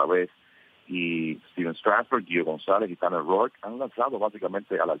Young otra vez, y Steven Strasburg, Gio González y Tanner Roark han lanzado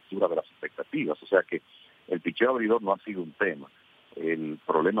básicamente a la altura de las expectativas, o sea que el picheo abridor no ha sido un tema. El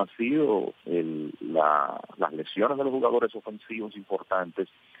problema ha sido las lesiones de los jugadores ofensivos importantes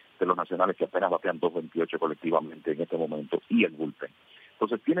de los nacionales que apenas batean 2.28 colectivamente en este momento y el bullpen.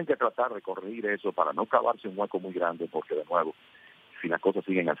 Entonces tienen que tratar de corregir eso para no cavarse un hueco muy grande, porque de nuevo, si las cosas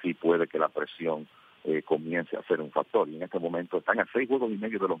siguen así, puede que la presión comience a ser un factor. Y en este momento están a 6 juegos y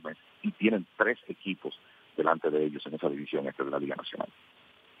medio de los Mets y tienen 3 equipos delante de ellos en esa división de la Liga Nacional.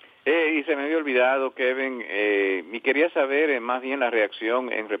 Y se me había olvidado, Kevin, y quería saber más bien la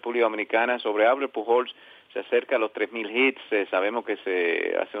reacción en República Dominicana sobre Albert Pujols. Se acerca a los 3,000 hits, sabemos que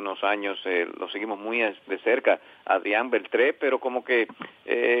hace unos años lo seguimos muy de cerca, Adrián Beltré, pero como que,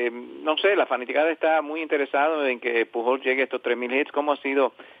 no sé, la fanaticada está muy interesada en que Pujols llegue a estos 3,000 hits. ¿Cómo ha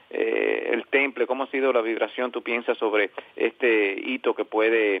sido el temple, cómo ha sido la vibración, tú piensas, sobre este hito que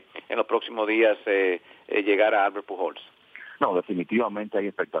puede en los próximos días llegar a Albert Pujols? No, definitivamente hay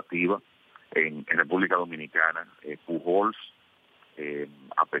expectativa en República Dominicana. Pujols,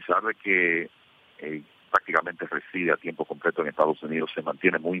 a pesar de que prácticamente reside a tiempo completo en Estados Unidos, se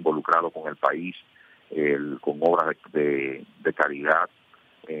mantiene muy involucrado con el país, con obras de caridad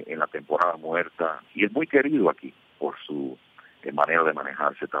en la temporada muerta, y es muy querido aquí por su manera de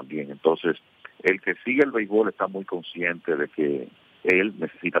manejarse también. Entonces, el que sigue el béisbol está muy consciente de que él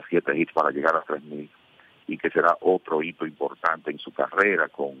necesita 7 hits para llegar a 3,000, y que será otro hito importante en su carrera,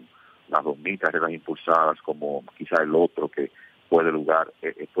 con las 2,000 carreras impulsadas como quizá el otro que puede lograr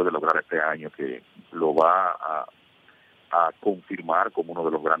este año, que lo va a confirmar como uno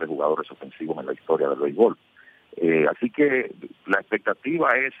de los grandes jugadores ofensivos en la historia del béisbol. Así que la expectativa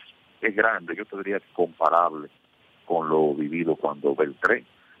es grande, yo te diría que comparable con lo vivido cuando Beltré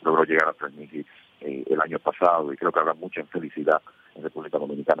logró llegar a 3,000 hits el año pasado, y creo que habrá mucha felicidad en República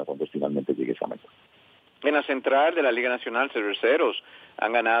Dominicana cuando finalmente llegue esa meta. En la central de la Liga Nacional, cerveceros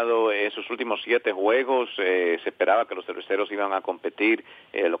han ganado sus últimos 7 juegos. Se esperaba que los cerveceros iban a competir.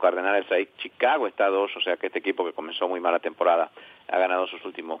 Los Cardenales ahí, Chicago está a 2, o sea que este equipo que comenzó muy mal la temporada ha ganado sus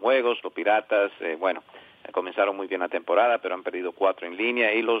últimos juegos. Los Piratas, comenzaron muy bien la temporada, pero han perdido 4 en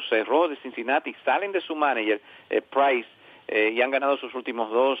línea. Y los Rojos de Cincinnati salen de su manager, Price, y han ganado sus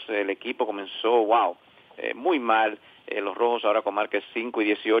últimos 2. El equipo comenzó, muy mal. Los Rojos ahora con marcas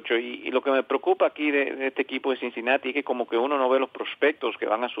 5-18, y lo que me preocupa aquí de este equipo de Cincinnati es que como que uno no ve los prospectos que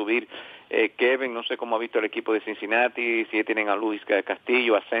van a subir. Kevin, no sé cómo ha visto el equipo de Cincinnati, si tienen a Luis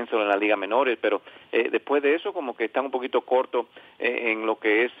Castillo, a Censor en la Liga Menores, pero después de eso como que están un poquito cortos en lo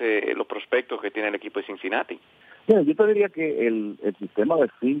que es los prospectos que tiene el equipo de Cincinnati. Bien, yo te diría que el sistema de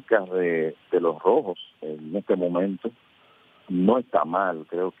fincas de los Rojos en este momento no está mal.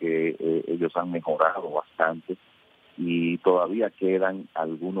 Creo que ellos han mejorado bastante, y todavía quedan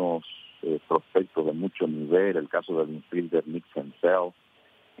algunos prospectos de mucho nivel, el caso del infielder Nick Senzel,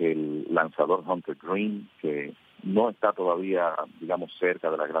 el lanzador Hunter Green, que no está todavía, digamos, cerca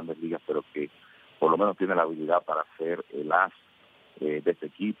de las grandes ligas, pero que por lo menos tiene la habilidad para ser el as de este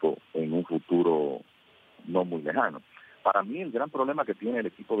equipo en un futuro no muy lejano. Para mí el gran problema que tiene el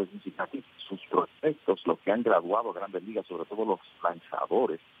equipo de Cincinnati, sus prospectos, los que han graduado a grandes ligas, sobre todo los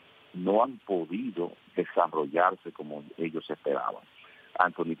lanzadores, no han podido desarrollarse como ellos esperaban.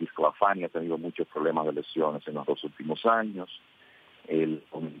 Anthony Pisclafani ha tenido muchos problemas de lesiones en los 2 últimos años. El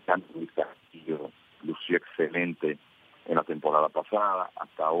dominicano Luis Castillo lució excelente en la temporada pasada.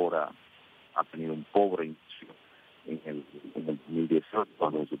 Hasta ahora ha tenido un pobre inicio en el 2018,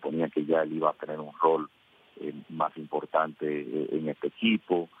 cuando se suponía que ya él iba a tener un rol más importante en este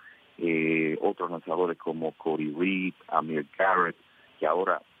equipo. Otros lanzadores como Cody Reed, Amir Garrett, que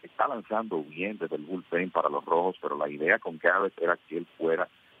ahora está lanzando bien desde el bullpen para los Rojos, pero la idea con Garrett era que él fuera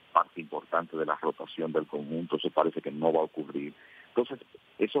parte importante de la rotación del conjunto. Eso parece que no va a ocurrir. Entonces,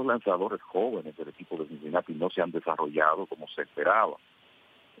 esos lanzadores jóvenes del equipo de Cincinnati no se han desarrollado como se esperaba.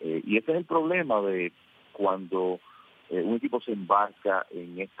 Y este es el problema de cuando un equipo se embarca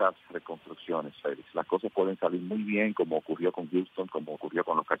en estas reconstrucciones, Félix. Las cosas pueden salir muy bien, como ocurrió con Houston, como ocurrió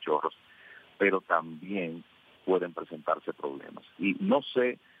con los Cachorros, pero también pueden presentarse problemas. Y no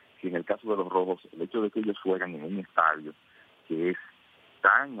sé si en el caso de los Rojos, el hecho de que ellos juegan en un estadio que es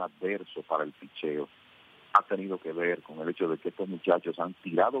tan adverso para el picheo, ha tenido que ver con el hecho de que estos muchachos han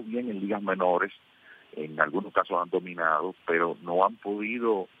tirado bien en ligas menores, en algunos casos han dominado, pero no han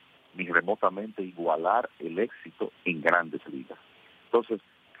podido ni remotamente igualar el éxito en grandes ligas. Entonces,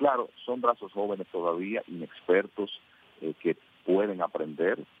 claro, son brazos jóvenes todavía, inexpertos, que pueden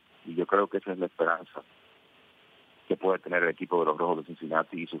aprender, y yo creo que esa es la esperanza que puede tener el equipo de los Rojos de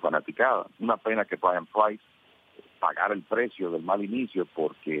Cincinnati y su fanaticada. Una pena que Brian Price pagara el precio del mal inicio,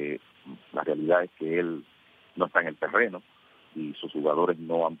 porque la realidad es que él no está en el terreno y sus jugadores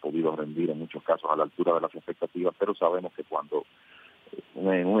no han podido rendir en muchos casos a la altura de las expectativas, pero sabemos que cuando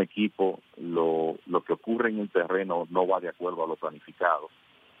en un equipo lo que ocurre en el terreno no va de acuerdo a lo planificado,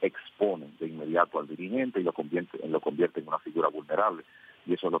 exponen de inmediato al dirigente y lo convierte en una figura vulnerable,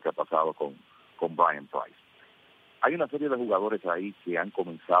 y eso es lo que ha pasado con Brian Price. Hay una serie de jugadores ahí que han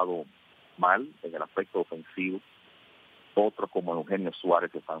comenzado mal en el aspecto ofensivo, otros como Eugenio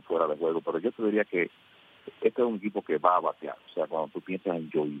Suárez que están fuera de juego, pero yo te diría que este es un equipo que va a batear. O sea, cuando tú piensas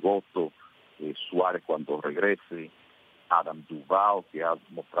en Joey Votto, Suárez cuando regrese, Adam Duvall, que ha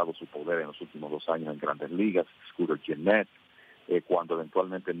mostrado su poder en los últimos 2 años en Grandes Ligas, Scooter Gennett, cuando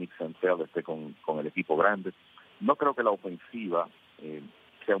eventualmente Nick Senzel esté con el equipo grande. No creo que la ofensiva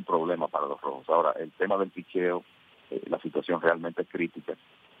sea un problema para los Rojos. Ahora, el tema del picheo, la situación realmente es crítica,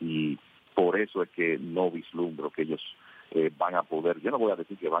 y por eso es que no vislumbro que ellos van a poder, yo no voy a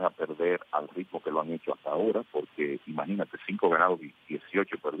decir que van a perder al ritmo que lo han hecho hasta ahora, porque imagínate, 5 ganados y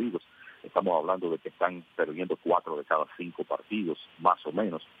 18 perdidos, estamos hablando de que están perdiendo 4 de cada 5 partidos, más o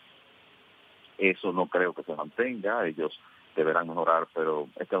menos. Eso no creo que se mantenga, ellos deberán mejorar, pero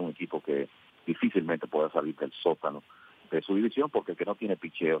este es un equipo que difícilmente puede salir del sótano de su división, porque el que no tiene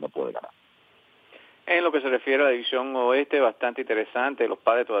picheo no puede ganar. En lo que se refiere a la división oeste, bastante interesante, los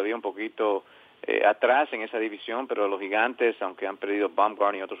Padres todavía un poquito atrás en esa división, pero los Gigantes, aunque han perdido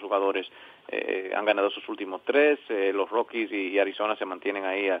Baumgartner y otros jugadores, han ganado sus últimos 3, los Rockies y Arizona se mantienen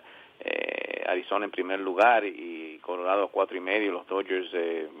ahí, Arizona en primer lugar y Colorado a 4.5, los Dodgers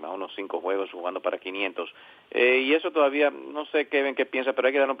a unos 5 juegos jugando para 500, y eso todavía, no sé Kevin qué piensa, pero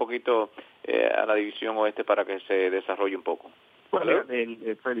hay que dar un poquito a la división oeste para que se desarrolle un poco. Bueno,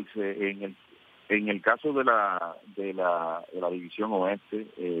 Félix, en el caso de la división oeste,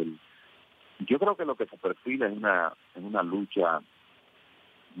 yo creo que lo que se perfila es una lucha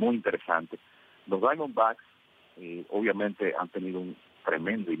muy interesante. Los Diamondbacks obviamente han tenido un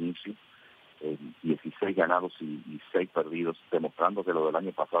tremendo inicio, 16 ganados y 6 perdidos, demostrando que lo del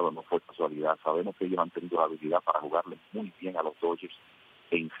año pasado no fue casualidad. Sabemos que ellos han tenido la habilidad para jugarle muy bien a los Dodgers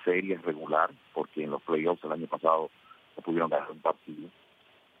en serie regular, porque en los playoffs el año pasado no pudieron ganar un partido.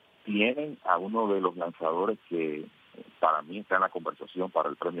 Tienen a uno de los lanzadores que para mí está en la conversación para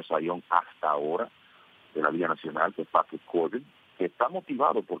el premio Cy Young hasta ahora de la Liga Nacional, que es Patrick Corbin, que está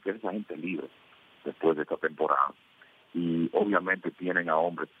motivado porque es agente libre después de esta temporada. Y obviamente tienen a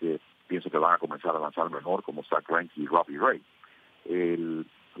hombres que pienso que van a comenzar a lanzar mejor, como Zach Greinke y Robbie Ray.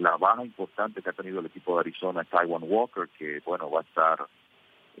 La baja importante que ha tenido el equipo de Arizona es Taijuan Walker, que bueno, va a estar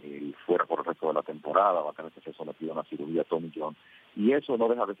fuera por el resto de la temporada, va a tener que ser sometido a una cirugía Tommy John, y eso no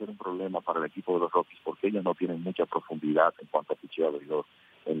deja de ser un problema para el equipo de los Rockies, porque ellos no tienen mucha profundidad en cuanto a picheo abridor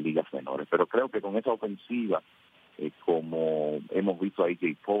en ligas menores. Pero creo que con esa ofensiva, como hemos visto ahí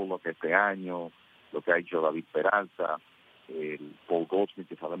Jay Pollock este año, lo que ha hecho David Peralta, Paul Goldschmidt,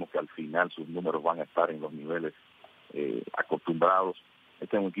 que sabemos que al final sus números van a estar en los niveles acostumbrados.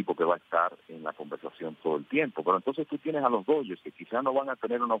 Este es un equipo que va a estar en la conversación todo el tiempo. Pero entonces tú tienes a los Dodgers, que quizás no van a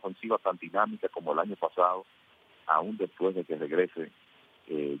tener una ofensiva tan dinámica como el año pasado, aún después de que regrese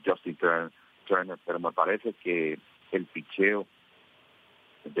Justin Turner, pero me parece que el picheo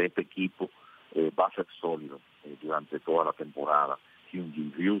de este equipo va a ser sólido durante toda la temporada.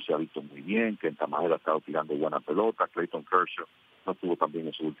 Hyun-Jin Ryu se ha visto muy bien, que en Tamajera ha estado tirando buena pelota, Clayton Kershaw no estuvo tan bien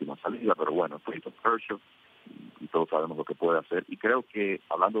en su última salida, pero bueno, Clayton Kershaw, y todos sabemos lo que puede hacer. Y creo que,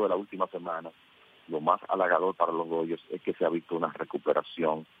 hablando de la última semana, lo más halagador para los Dodgers es que se ha visto una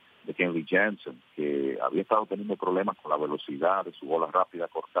recuperación de Kenley Jansen, que había estado teniendo problemas con la velocidad de su bola rápida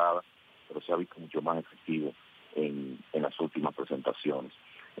cortada, pero se ha visto mucho más efectivo en las últimas presentaciones.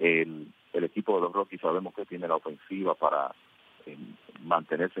 El equipo de los Rockies sabemos que tiene la ofensiva para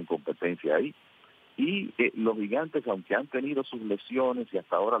mantenerse en competencia ahí, y los Gigantes, aunque han tenido sus lesiones y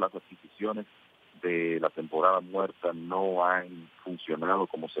hasta ahora las adquisiciones de la temporada muerta no han funcionado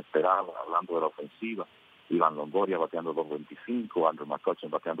como se esperaba, hablando de la ofensiva, Ivan Longoria bateando 225, Andrew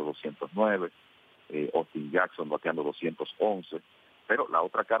McCutcheon bateando 209, Austin Jackson bateando 211, pero la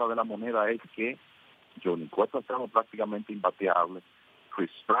otra cara de la moneda es que Johnny Cueto ha estado prácticamente imbateable. Chris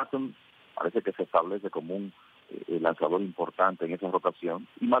Stratton parece que se establece como un lanzador importante en esa rotación,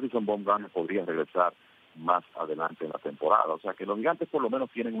 y Madison Bumgarner podría regresar más adelante en la temporada. O sea que los Gigantes por lo menos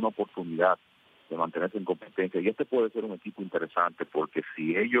tienen una oportunidad de mantenerse en competencia, y este puede ser un equipo interesante porque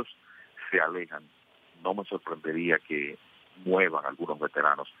si ellos se alejan, no me sorprendería que muevan algunos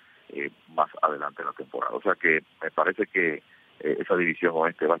veteranos más adelante en la temporada. O sea que me parece que esa división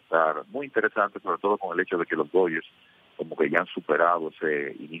oeste va a estar muy interesante, sobre todo con el hecho de que los Dodgers como que ya han superado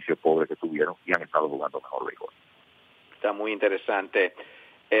ese inicio pobre que tuvieron y han estado jugando mejor béisbol. Está muy interesante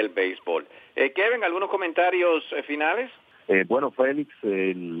el béisbol. Kevin, ¿algunos comentarios finales? Bueno, Félix,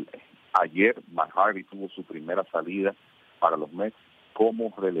 ayer Matt Harvey tuvo su primera salida para los Mets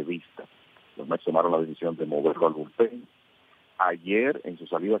como relevista. Los Mets tomaron la decisión de moverlo al bullpen. Ayer, en su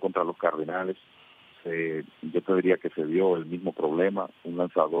salida contra los Cardenales, yo te diría que se dio el mismo problema, un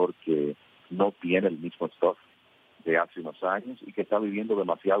lanzador que no tiene el mismo stuff de hace unos años y que está viviendo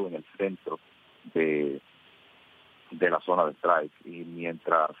demasiado en el centro de la zona de strike. Y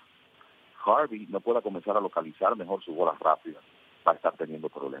mientras Harvey no pueda comenzar a localizar mejor su bola rápida, va a estar teniendo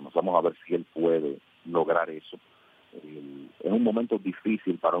problemas. Vamos a ver si él puede lograr eso. En un momento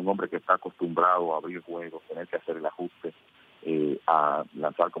difícil para un hombre que está acostumbrado a abrir juegos, tener que hacer el ajuste a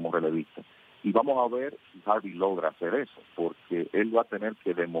lanzar como relevista. Y vamos a ver si Harvey logra hacer eso, porque él va a tener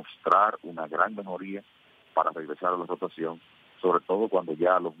que demostrar una gran mejoría para regresar a la rotación, sobre todo cuando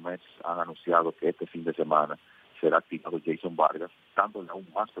ya los Mets han anunciado que este fin de semana será activado Jason Vargas, dándole aún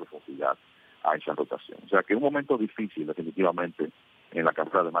más profundidad a esa rotación. O sea que es un momento difícil definitivamente en la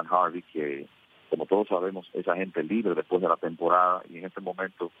carrera de Matt Harvey, que como todos sabemos es agente libre después de la temporada, y en este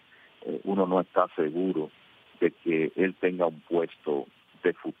momento uno no está seguro de que él tenga un puesto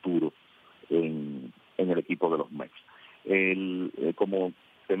de futuro en el equipo de los Mets. Como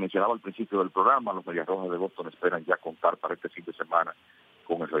te mencionaba al principio del programa, los Medias Rojas de Boston esperan ya contar para este fin de semana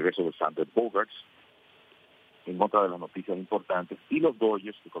con el regreso de Sander Bogaerts, en otra de las noticias importantes, y los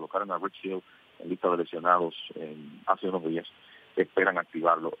Dodgers, que colocaron a Rich Hill en lista de lesionados hace unos días, esperan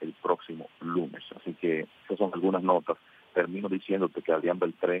activarlo el próximo lunes. Así que esas son algunas notas. Termino diciéndote que Adrián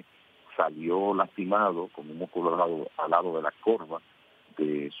Beltré salió lastimado con un músculo al lado de la corva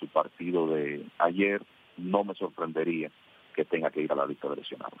de su partido de ayer. No me sorprendería que tenga que ir a la lista de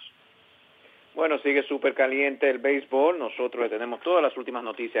lesionados. Bueno, sigue súper caliente el béisbol. Nosotros tenemos todas las últimas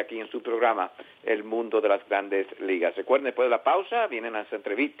noticias aquí en su programa, El Mundo de las Grandes Ligas. Recuerden, después de la pausa, vienen las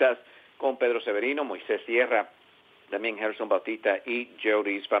entrevistas con Pedro Severino, Moisés Sierra, también Gerson Bautista y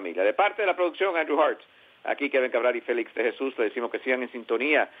Jody's familia. De parte de la producción, Andrew Hart, aquí Kevin Cabral y Félix de Jesús, le decimos que sigan en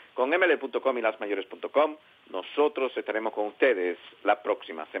sintonía con ml.com y lasmayores.com. Nosotros estaremos con ustedes la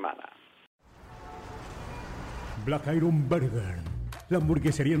próxima semana. Black Iron Burger, la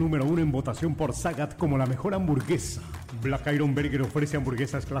hamburguesería número 1 en votación por Sagat como la mejor hamburguesa. Black Iron Burger ofrece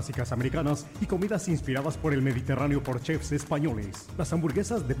hamburguesas clásicas americanas y comidas inspiradas por el Mediterráneo por chefs españoles. Las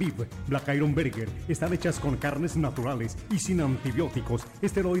hamburguesas de beef Black Iron Burger están hechas con carnes naturales y sin antibióticos,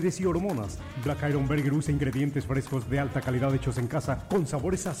 esteroides y hormonas. Black Iron Burger usa ingredientes frescos de alta calidad hechos en casa con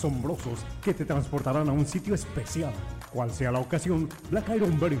sabores asombrosos que te transportarán a un sitio especial. Cual sea la ocasión, Black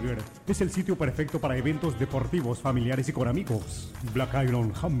Iron Burger es el sitio perfecto para eventos deportivos, familiares y con amigos. Black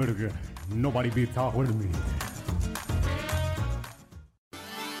Iron Hamburger, nobody beats our meat.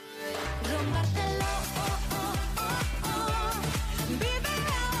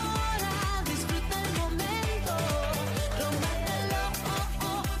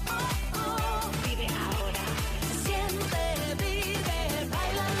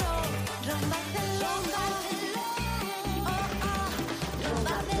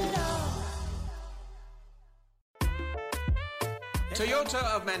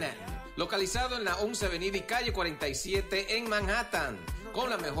 Toyota of Manhattan, localizado en la 11 Avenida y calle 47 en Manhattan,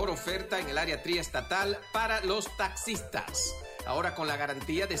 con la mejor oferta en el área triestatal para los taxistas. Ahora con la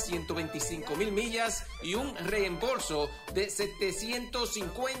garantía de 125,000 millas y un reembolso de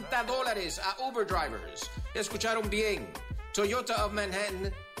 $750 a Uber drivers. ¿Escucharon bien? Toyota of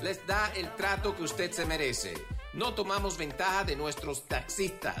Manhattan les da el trato que usted se merece. No tomamos ventaja de nuestros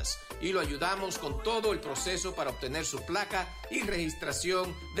taxistas y lo ayudamos con todo el proceso para obtener su placa y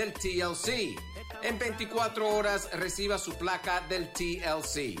registración del TLC. En 24 horas reciba su placa del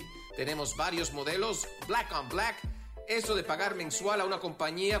TLC. Tenemos varios modelos, Black on Black. Eso de pagar mensual a una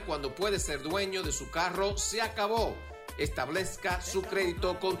compañía cuando puede ser dueño de su carro se acabó. Establezca su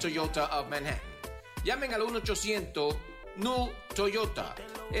crédito con Toyota of Manhattan. Llamen al 1-800-NEW Toyota.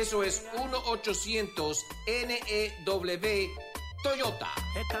 Eso es 1-800-NEW Toyota.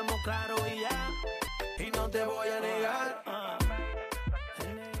 Estamos claros y ya, y no te voy a negar.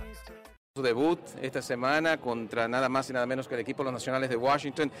 tu debut esta semana contra nada más y nada menos que el equipo de los Nacionales de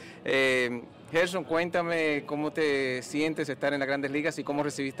Washington. Gerson, cuéntame cómo te sientes estar en las Grandes Ligas y cómo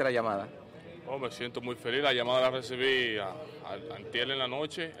recibiste la llamada. Oh, me siento muy feliz, la llamada la recibí antier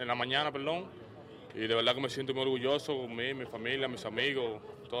en la mañana, y de verdad que me siento muy orgulloso con mi familia, mis amigos,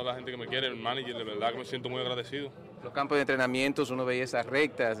 toda la gente que me quiere, el manager, de verdad que me siento muy agradecido. Los campos de entrenamientos, uno veía esas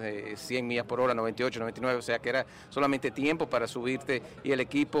rectas, 100 millas por hora, 98, 99, o sea que era solamente tiempo para subirte y el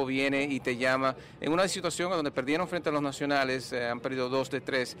equipo viene y te llama. En una situación donde perdieron frente a los Nacionales, han perdido 2 de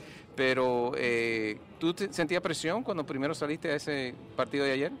 3, pero ¿tú sentías presión cuando primero saliste a ese partido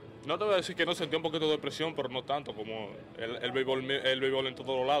de ayer? No te voy a decir que no sentí un poquito de presión, pero no tanto como el béisbol en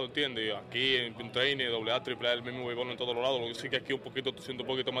todos los lados, ¿entiendes? Aquí en training, AA, AAA, el mismo béisbol en todos los lados. Lo que sí que aquí tú sientes un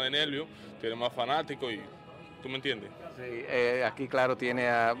poquito más de nervio, tienes más fanáticos y ¿tú me entiendes? Sí, aquí claro tiene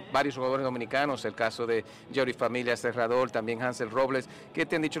a varios jugadores dominicanos, el caso de Jory Familia, cerrador, también Hansel Robles. ¿Qué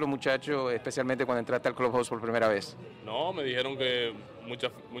te han dicho los muchachos, especialmente cuando entraste al clubhouse por primera vez? No, me dijeron que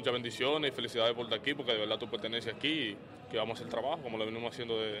muchas bendiciones y felicidades por estar aquí, porque de verdad tú perteneces aquí y que vamos a hacer el trabajo como lo venimos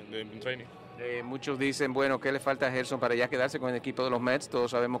haciendo de training. Muchos dicen, bueno, ¿qué le falta a Gerson para ya quedarse con el equipo de los Mets?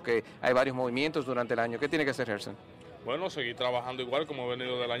 Todos sabemos que hay varios movimientos durante el año. ¿Qué tiene que hacer Gerson? Bueno, seguir trabajando igual como he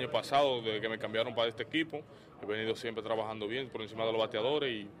venido del año pasado, desde que me cambiaron para este equipo. He venido siempre trabajando bien por encima de los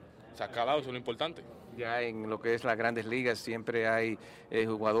bateadores y sacar out, eso es lo importante. Ya en lo que es las Grandes Ligas siempre hay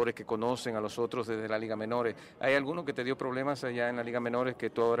jugadores que conocen a los otros desde la Liga Menores. ¿Hay alguno que te dio problemas allá en la Liga Menores que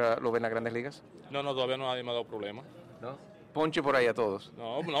tú ahora lo ves en las Grandes Ligas? No, todavía nadie me ha dado problemas. ¿No? Ponche por ahí a todos.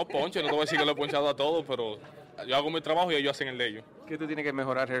 No, ponche, no te voy a decir que lo he ponchado a todos, pero yo hago mi trabajo y ellos hacen el de ellos. ¿Qué tú tienes que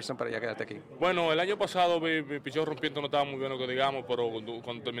mejorar, Gerson, para ya quedarte aquí? Bueno, el año pasado mi picheo rompiendo no estaba muy bien, lo que digamos, pero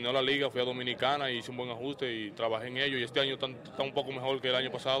cuando terminó la liga fui a Dominicana y hice un buen ajuste y trabajé en ello. Y este año está un poco mejor que el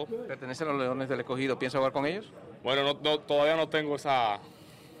año pasado. ¿Pertenece a los Leones del Escogido? ¿Piensas jugar con ellos? Bueno, todavía no tengo esa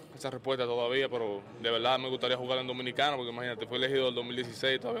respuesta todavía, pero de verdad me gustaría jugar en Dominicana, porque imagínate, fui elegido en el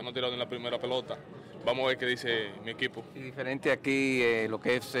 2016, todavía no he tirado en la primera pelota. Vamos a ver qué dice mi equipo. Y diferente aquí lo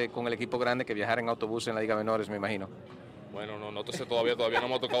que es con el equipo grande, que viajar en autobús en la Liga Menores, me imagino. Bueno, no sé todavía no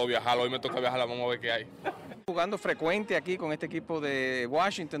me ha tocado viajar, hoy me toca viajar, vamos a ver qué hay. Jugando frecuente aquí con este equipo de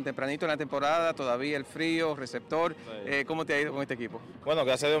Washington, tempranito en la temporada, todavía el frío, receptor. Sí. ¿Cómo te ha ido con este equipo? Bueno,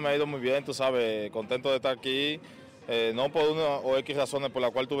 gracias a Dios me ha ido muy bien, tú sabes, contento de estar aquí. No por una o X razones por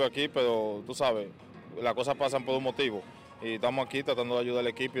la cual estuve aquí, pero tú sabes, las cosas pasan por un motivo. Y estamos aquí tratando de ayudar al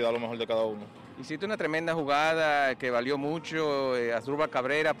equipo y dar lo mejor de cada uno. Hiciste una tremenda jugada que valió mucho. Asdrúbal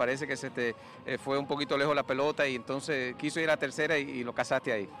Cabrera parece que se te fue un poquito lejos la pelota y entonces quiso ir a la tercera y lo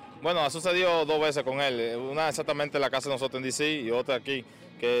cazaste ahí. Bueno, ha sucedido 2 veces con él. Una exactamente en la casa de nosotros en DC y otra aquí,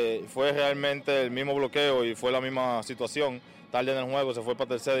 que fue realmente el mismo bloqueo y fue la misma situación. Tarde en el juego, se fue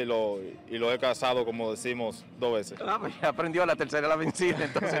para tercera y lo he cazado, como decimos, 2 veces. Pues ya aprendió a la tercera la vencida,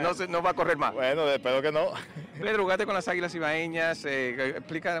 entonces no va a correr más. Bueno, espero que no. Pedro, jugaste con las Águilas Ibaeñas,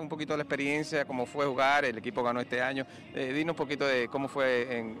 explica un poquito la experiencia, cómo fue jugar, el equipo ganó este año. Dinos un poquito de cómo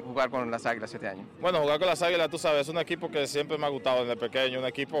fue en jugar con las Águilas este año. Bueno, jugar con las Águilas, tú sabes, es un equipo que siempre me ha gustado desde pequeño, un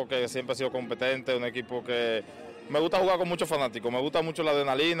equipo que siempre ha sido competente, un equipo que me gusta jugar con muchos fanáticos, me gusta mucho la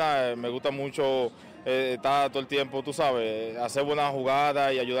adrenalina, me gusta mucho estar todo el tiempo, tú sabes, hacer buenas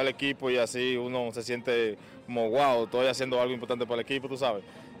jugadas y ayudar al equipo y así uno se siente como wow, estoy haciendo algo importante para el equipo, tú sabes.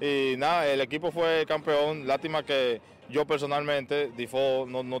 Y nada, el equipo fue campeón, lástima que yo personalmente, default,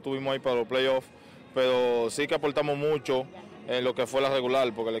 no tuvimos ahí para los playoffs, pero sí que aportamos mucho en lo que fue la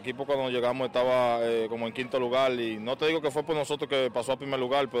regular, porque el equipo cuando llegamos estaba como en 5º lugar y no te digo que fue por nosotros que pasó a primer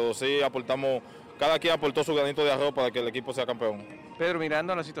lugar, pero sí aportamos, cada quien aportó su granito de arroz para que el equipo sea campeón. Pedro,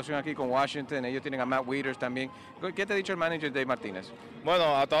 mirando la situación aquí con Washington, ellos tienen a Matt Wieters también. ¿Qué te ha dicho el manager Dave Martínez?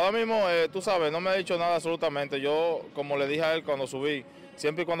 Bueno, hasta ahora mismo, tú sabes, no me ha dicho nada absolutamente. Yo, como le dije a él cuando subí,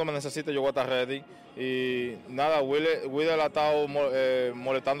 siempre y cuando me necesite yo voy a estar ready. Y nada, Wieters ha estado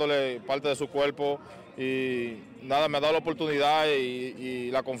molestándole parte de su cuerpo y nada, me ha dado la oportunidad y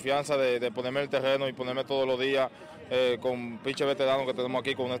la confianza de ponerme en el terreno y ponerme todos los días con pitcher veterano que tenemos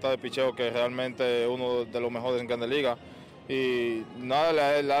aquí, con un estado de picheo que realmente es uno de los mejores en Grandes Ligas. Y nada,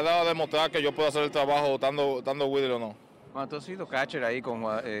 le ha dado a demostrar que yo puedo hacer el trabajo estando Wieters o no. Cuando tú has sido catcher ahí con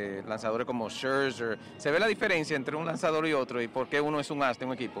lanzadores como Scherzer, ¿se ve la diferencia entre un lanzador y otro y por qué uno es un as de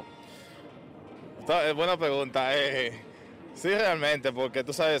un equipo? Es buena pregunta. Sí, realmente, porque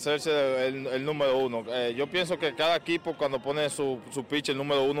tú sabes, Scherzer es el número 1. Yo pienso que cada equipo cuando pone su pitch, el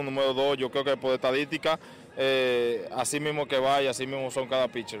número 1, número 2, yo creo que por estadística, así mismo que va y así mismo son cada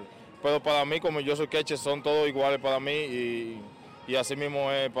pitcher. Pero para mí, como yo soy catcher, son todos iguales para mí y así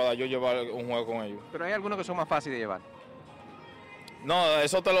mismo es para yo llevar un juego con ellos. Pero hay algunos que son más fáciles de llevar. No,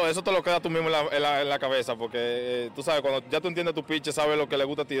 eso te lo queda tú mismo en la cabeza, porque tú sabes, cuando ya tú entiendes tu pitch, sabes lo que le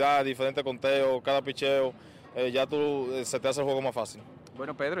gusta tirar, diferentes conteos, cada picheo, ya se te hace el juego más fácil.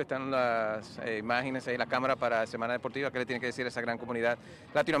 Bueno, Pedro, están las imágenes ahí, la cámara para Semana Deportiva. ¿Qué le tiene que decir a esa gran comunidad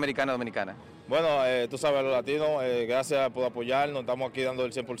latinoamericana dominicana? Bueno, tú sabes, a los latinos, gracias por apoyarnos, estamos aquí dando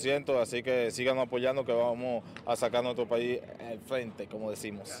el 100%, así que síganos apoyando que vamos a sacar nuestro país al frente, como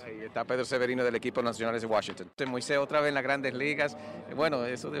decimos. Ahí está Pedro Severino del equipo Nacionales de Washington. Moisés, otra vez en las Grandes Ligas. Bueno,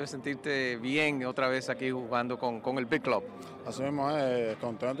 eso debe sentirte bien otra vez aquí jugando con el Big Club. Así mismo,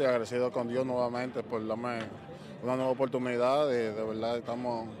 contento y agradecido con Dios nuevamente por darme una nueva oportunidad. De verdad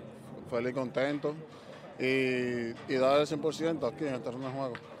estamos felices y contentos y dar el 100% aquí en el terreno de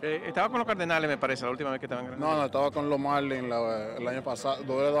juego. Estaba con los Cardenales, me parece, la última vez que estaban en Grandes Ligas. No, estaba con los Marlins el año pasado.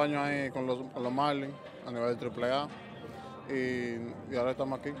 Duré 2 años ahí con los Marlins a nivel de AAA. Y ahora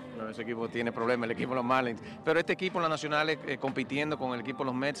estamos aquí. Bueno, ese equipo tiene problemas, el equipo de los Marlins. Pero este equipo en las nacionales, compitiendo con el equipo de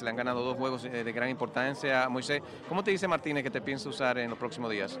los Mets, le han ganado 2 juegos de gran importancia. Moisés, ¿cómo te dice Martínez que te piensa usar en los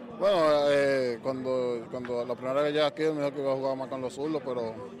próximos días? Bueno, cuando la primera vez llegué aquí me dijo que iba a jugar más con los zurdos,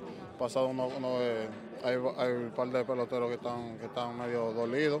 pero pasado hay un par de peloteros que están medio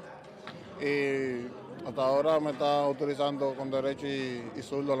dolidos. Y hasta ahora me está utilizando con derecho y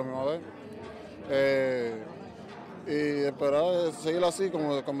zurdo a la misma vez. Y esperar seguir así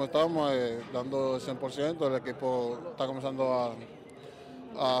como estamos, dando el 100%. El equipo está comenzando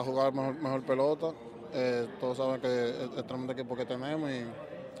a jugar mejor pelota. Todos saben que es el tremendo equipo que tenemos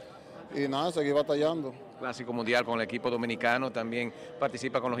y nada, seguir batallando. Clásico mundial con el equipo dominicano, también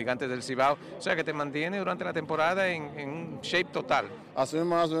participa con los Gigantes del Cibao, o sea que te mantiene durante la temporada en un shape total. Así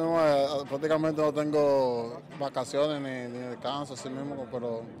mismo, prácticamente no tengo vacaciones ni descanso, así mismo,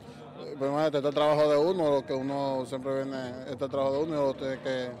 pero este es el trabajo de uno, lo que uno siempre viene, este es el trabajo de uno y uno tiene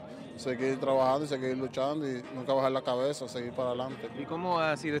que seguir trabajando y seguir luchando y nunca bajar la cabeza, seguir para adelante. ¿Y cómo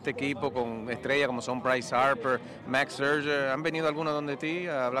ha sido este equipo con estrellas como son Bryce Harper, Max Scherzer? ¿Han venido algunos donde ti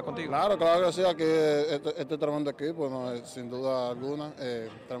a hablar contigo? Claro que sí, aquí este tremendo equipo, ¿no? Sin duda alguna,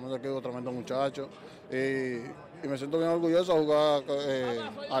 tremendo equipo, tremendo muchacho y me siento bien orgulloso de jugar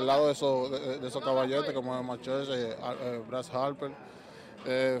al lado de esos caballetes como Max Scherzer, Bryce Harper.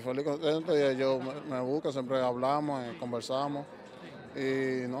 Feliz contento y ellos me buscan, siempre hablamos, conversamos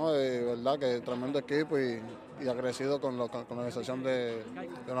y no, de verdad que tremendo equipo y agradecido con la organización de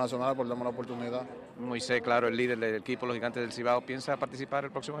los nacionales por darme la oportunidad. Moisés, claro, el líder del equipo, los Gigantes del Cibao, ¿piensa participar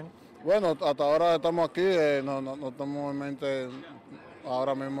el próximo año? Bueno, hasta ahora estamos aquí, no estamos en mente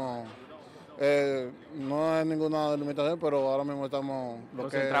ahora mismo, no hay ninguna limitación, pero ahora mismo estamos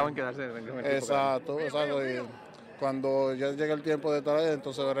concentrados en quedarse en el equipo. Exacto. Y cuando ya llegue el tiempo de estar ahí,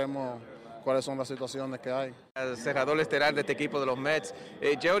 entonces veremos cuáles son las situaciones que hay. El cerrador estelar de este equipo de los Mets.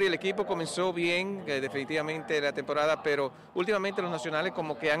 Jerry, el equipo comenzó bien, definitivamente la temporada, pero últimamente los nacionales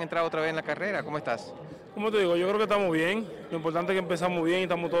como que han entrado otra vez en la carrera. ¿Cómo estás? Como te digo, yo creo que estamos bien. Lo importante es que empezamos bien y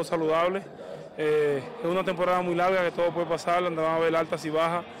estamos todos saludables. Es una temporada muy larga que todo puede pasar, donde van a haber altas y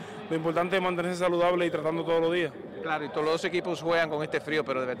bajas. Lo importante es mantenerse saludable y tratando todos los días. Claro, y todos los equipos juegan con este frío,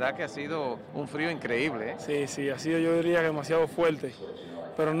 pero de verdad que ha sido un frío increíble, ¿eh? Sí, ha sido, yo diría, demasiado fuerte.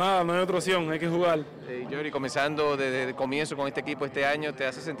 Pero nada, no hay otra opción, hay que jugar. Jerry, comenzando desde el comienzo con este equipo este año, ¿te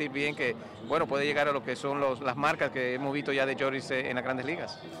hace sentir bien que, bueno, puede llegar a lo que son las marcas que hemos visto ya de Jerry en las Grandes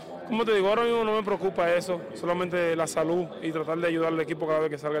Ligas? Como te digo, ahora mismo no me preocupa eso, solamente la salud y tratar de ayudar al equipo cada vez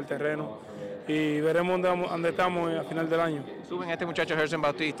que salga al terreno. Y veremos dónde estamos a final del año. Suben a este muchacho Gerson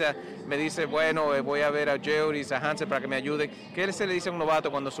Bautista, me dice, bueno, voy a ver a Jerry, a Hansen para que me ayuden. ¿Qué se le dice a un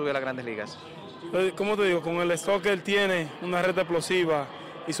novato cuando sube a las Grandes Ligas? Como te digo, con el stock que él tiene, una recta explosiva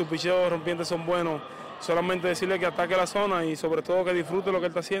y sus picheos rompientes son buenos, solamente decirle que ataque la zona y sobre todo que disfrute lo que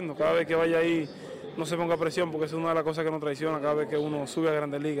él está haciendo. Cada vez que vaya ahí no se ponga presión, porque es una de las cosas que nos traiciona cada vez que uno sube a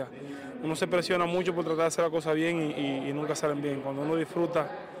Grandes Ligas. Uno se presiona mucho por tratar de hacer la cosa bien y nunca salen bien. Cuando uno disfruta,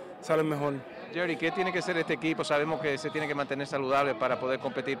 salen mejor. Jerry, ¿qué tiene que hacer este equipo? Sabemos que se tiene que mantener saludable para poder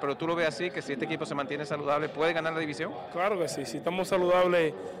competir, pero tú lo ves así, que si este equipo se mantiene saludable, ¿puede ganar la división? Claro que sí, si estamos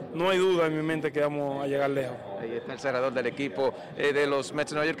saludables, no hay duda en mi mente que vamos a llegar lejos. Ahí está el cerrador del equipo de los Mets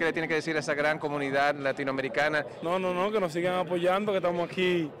de Nueva York. ¿Qué le tiene que decir a esa gran comunidad latinoamericana? No, que nos sigan apoyando, que estamos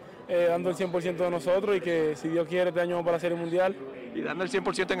aquí dando el 100% de nosotros y que si Dios quiere este año vamos para la Serie Mundial. Y dando el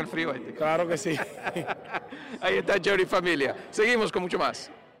 100% en el frío. Claro que sí. Ahí está Jerry, familia. Seguimos con mucho más.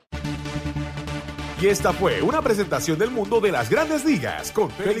 Y esta fue una presentación del mundo de las Grandes Ligas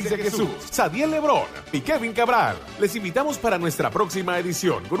con Félix de Jesús, Sadiel Lebrón y Kevin Cabral. Les invitamos para nuestra próxima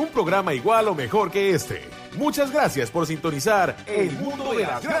edición con un programa igual o mejor que este. Muchas gracias por sintonizar El Mundo de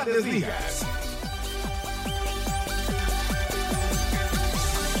las Grandes Ligas.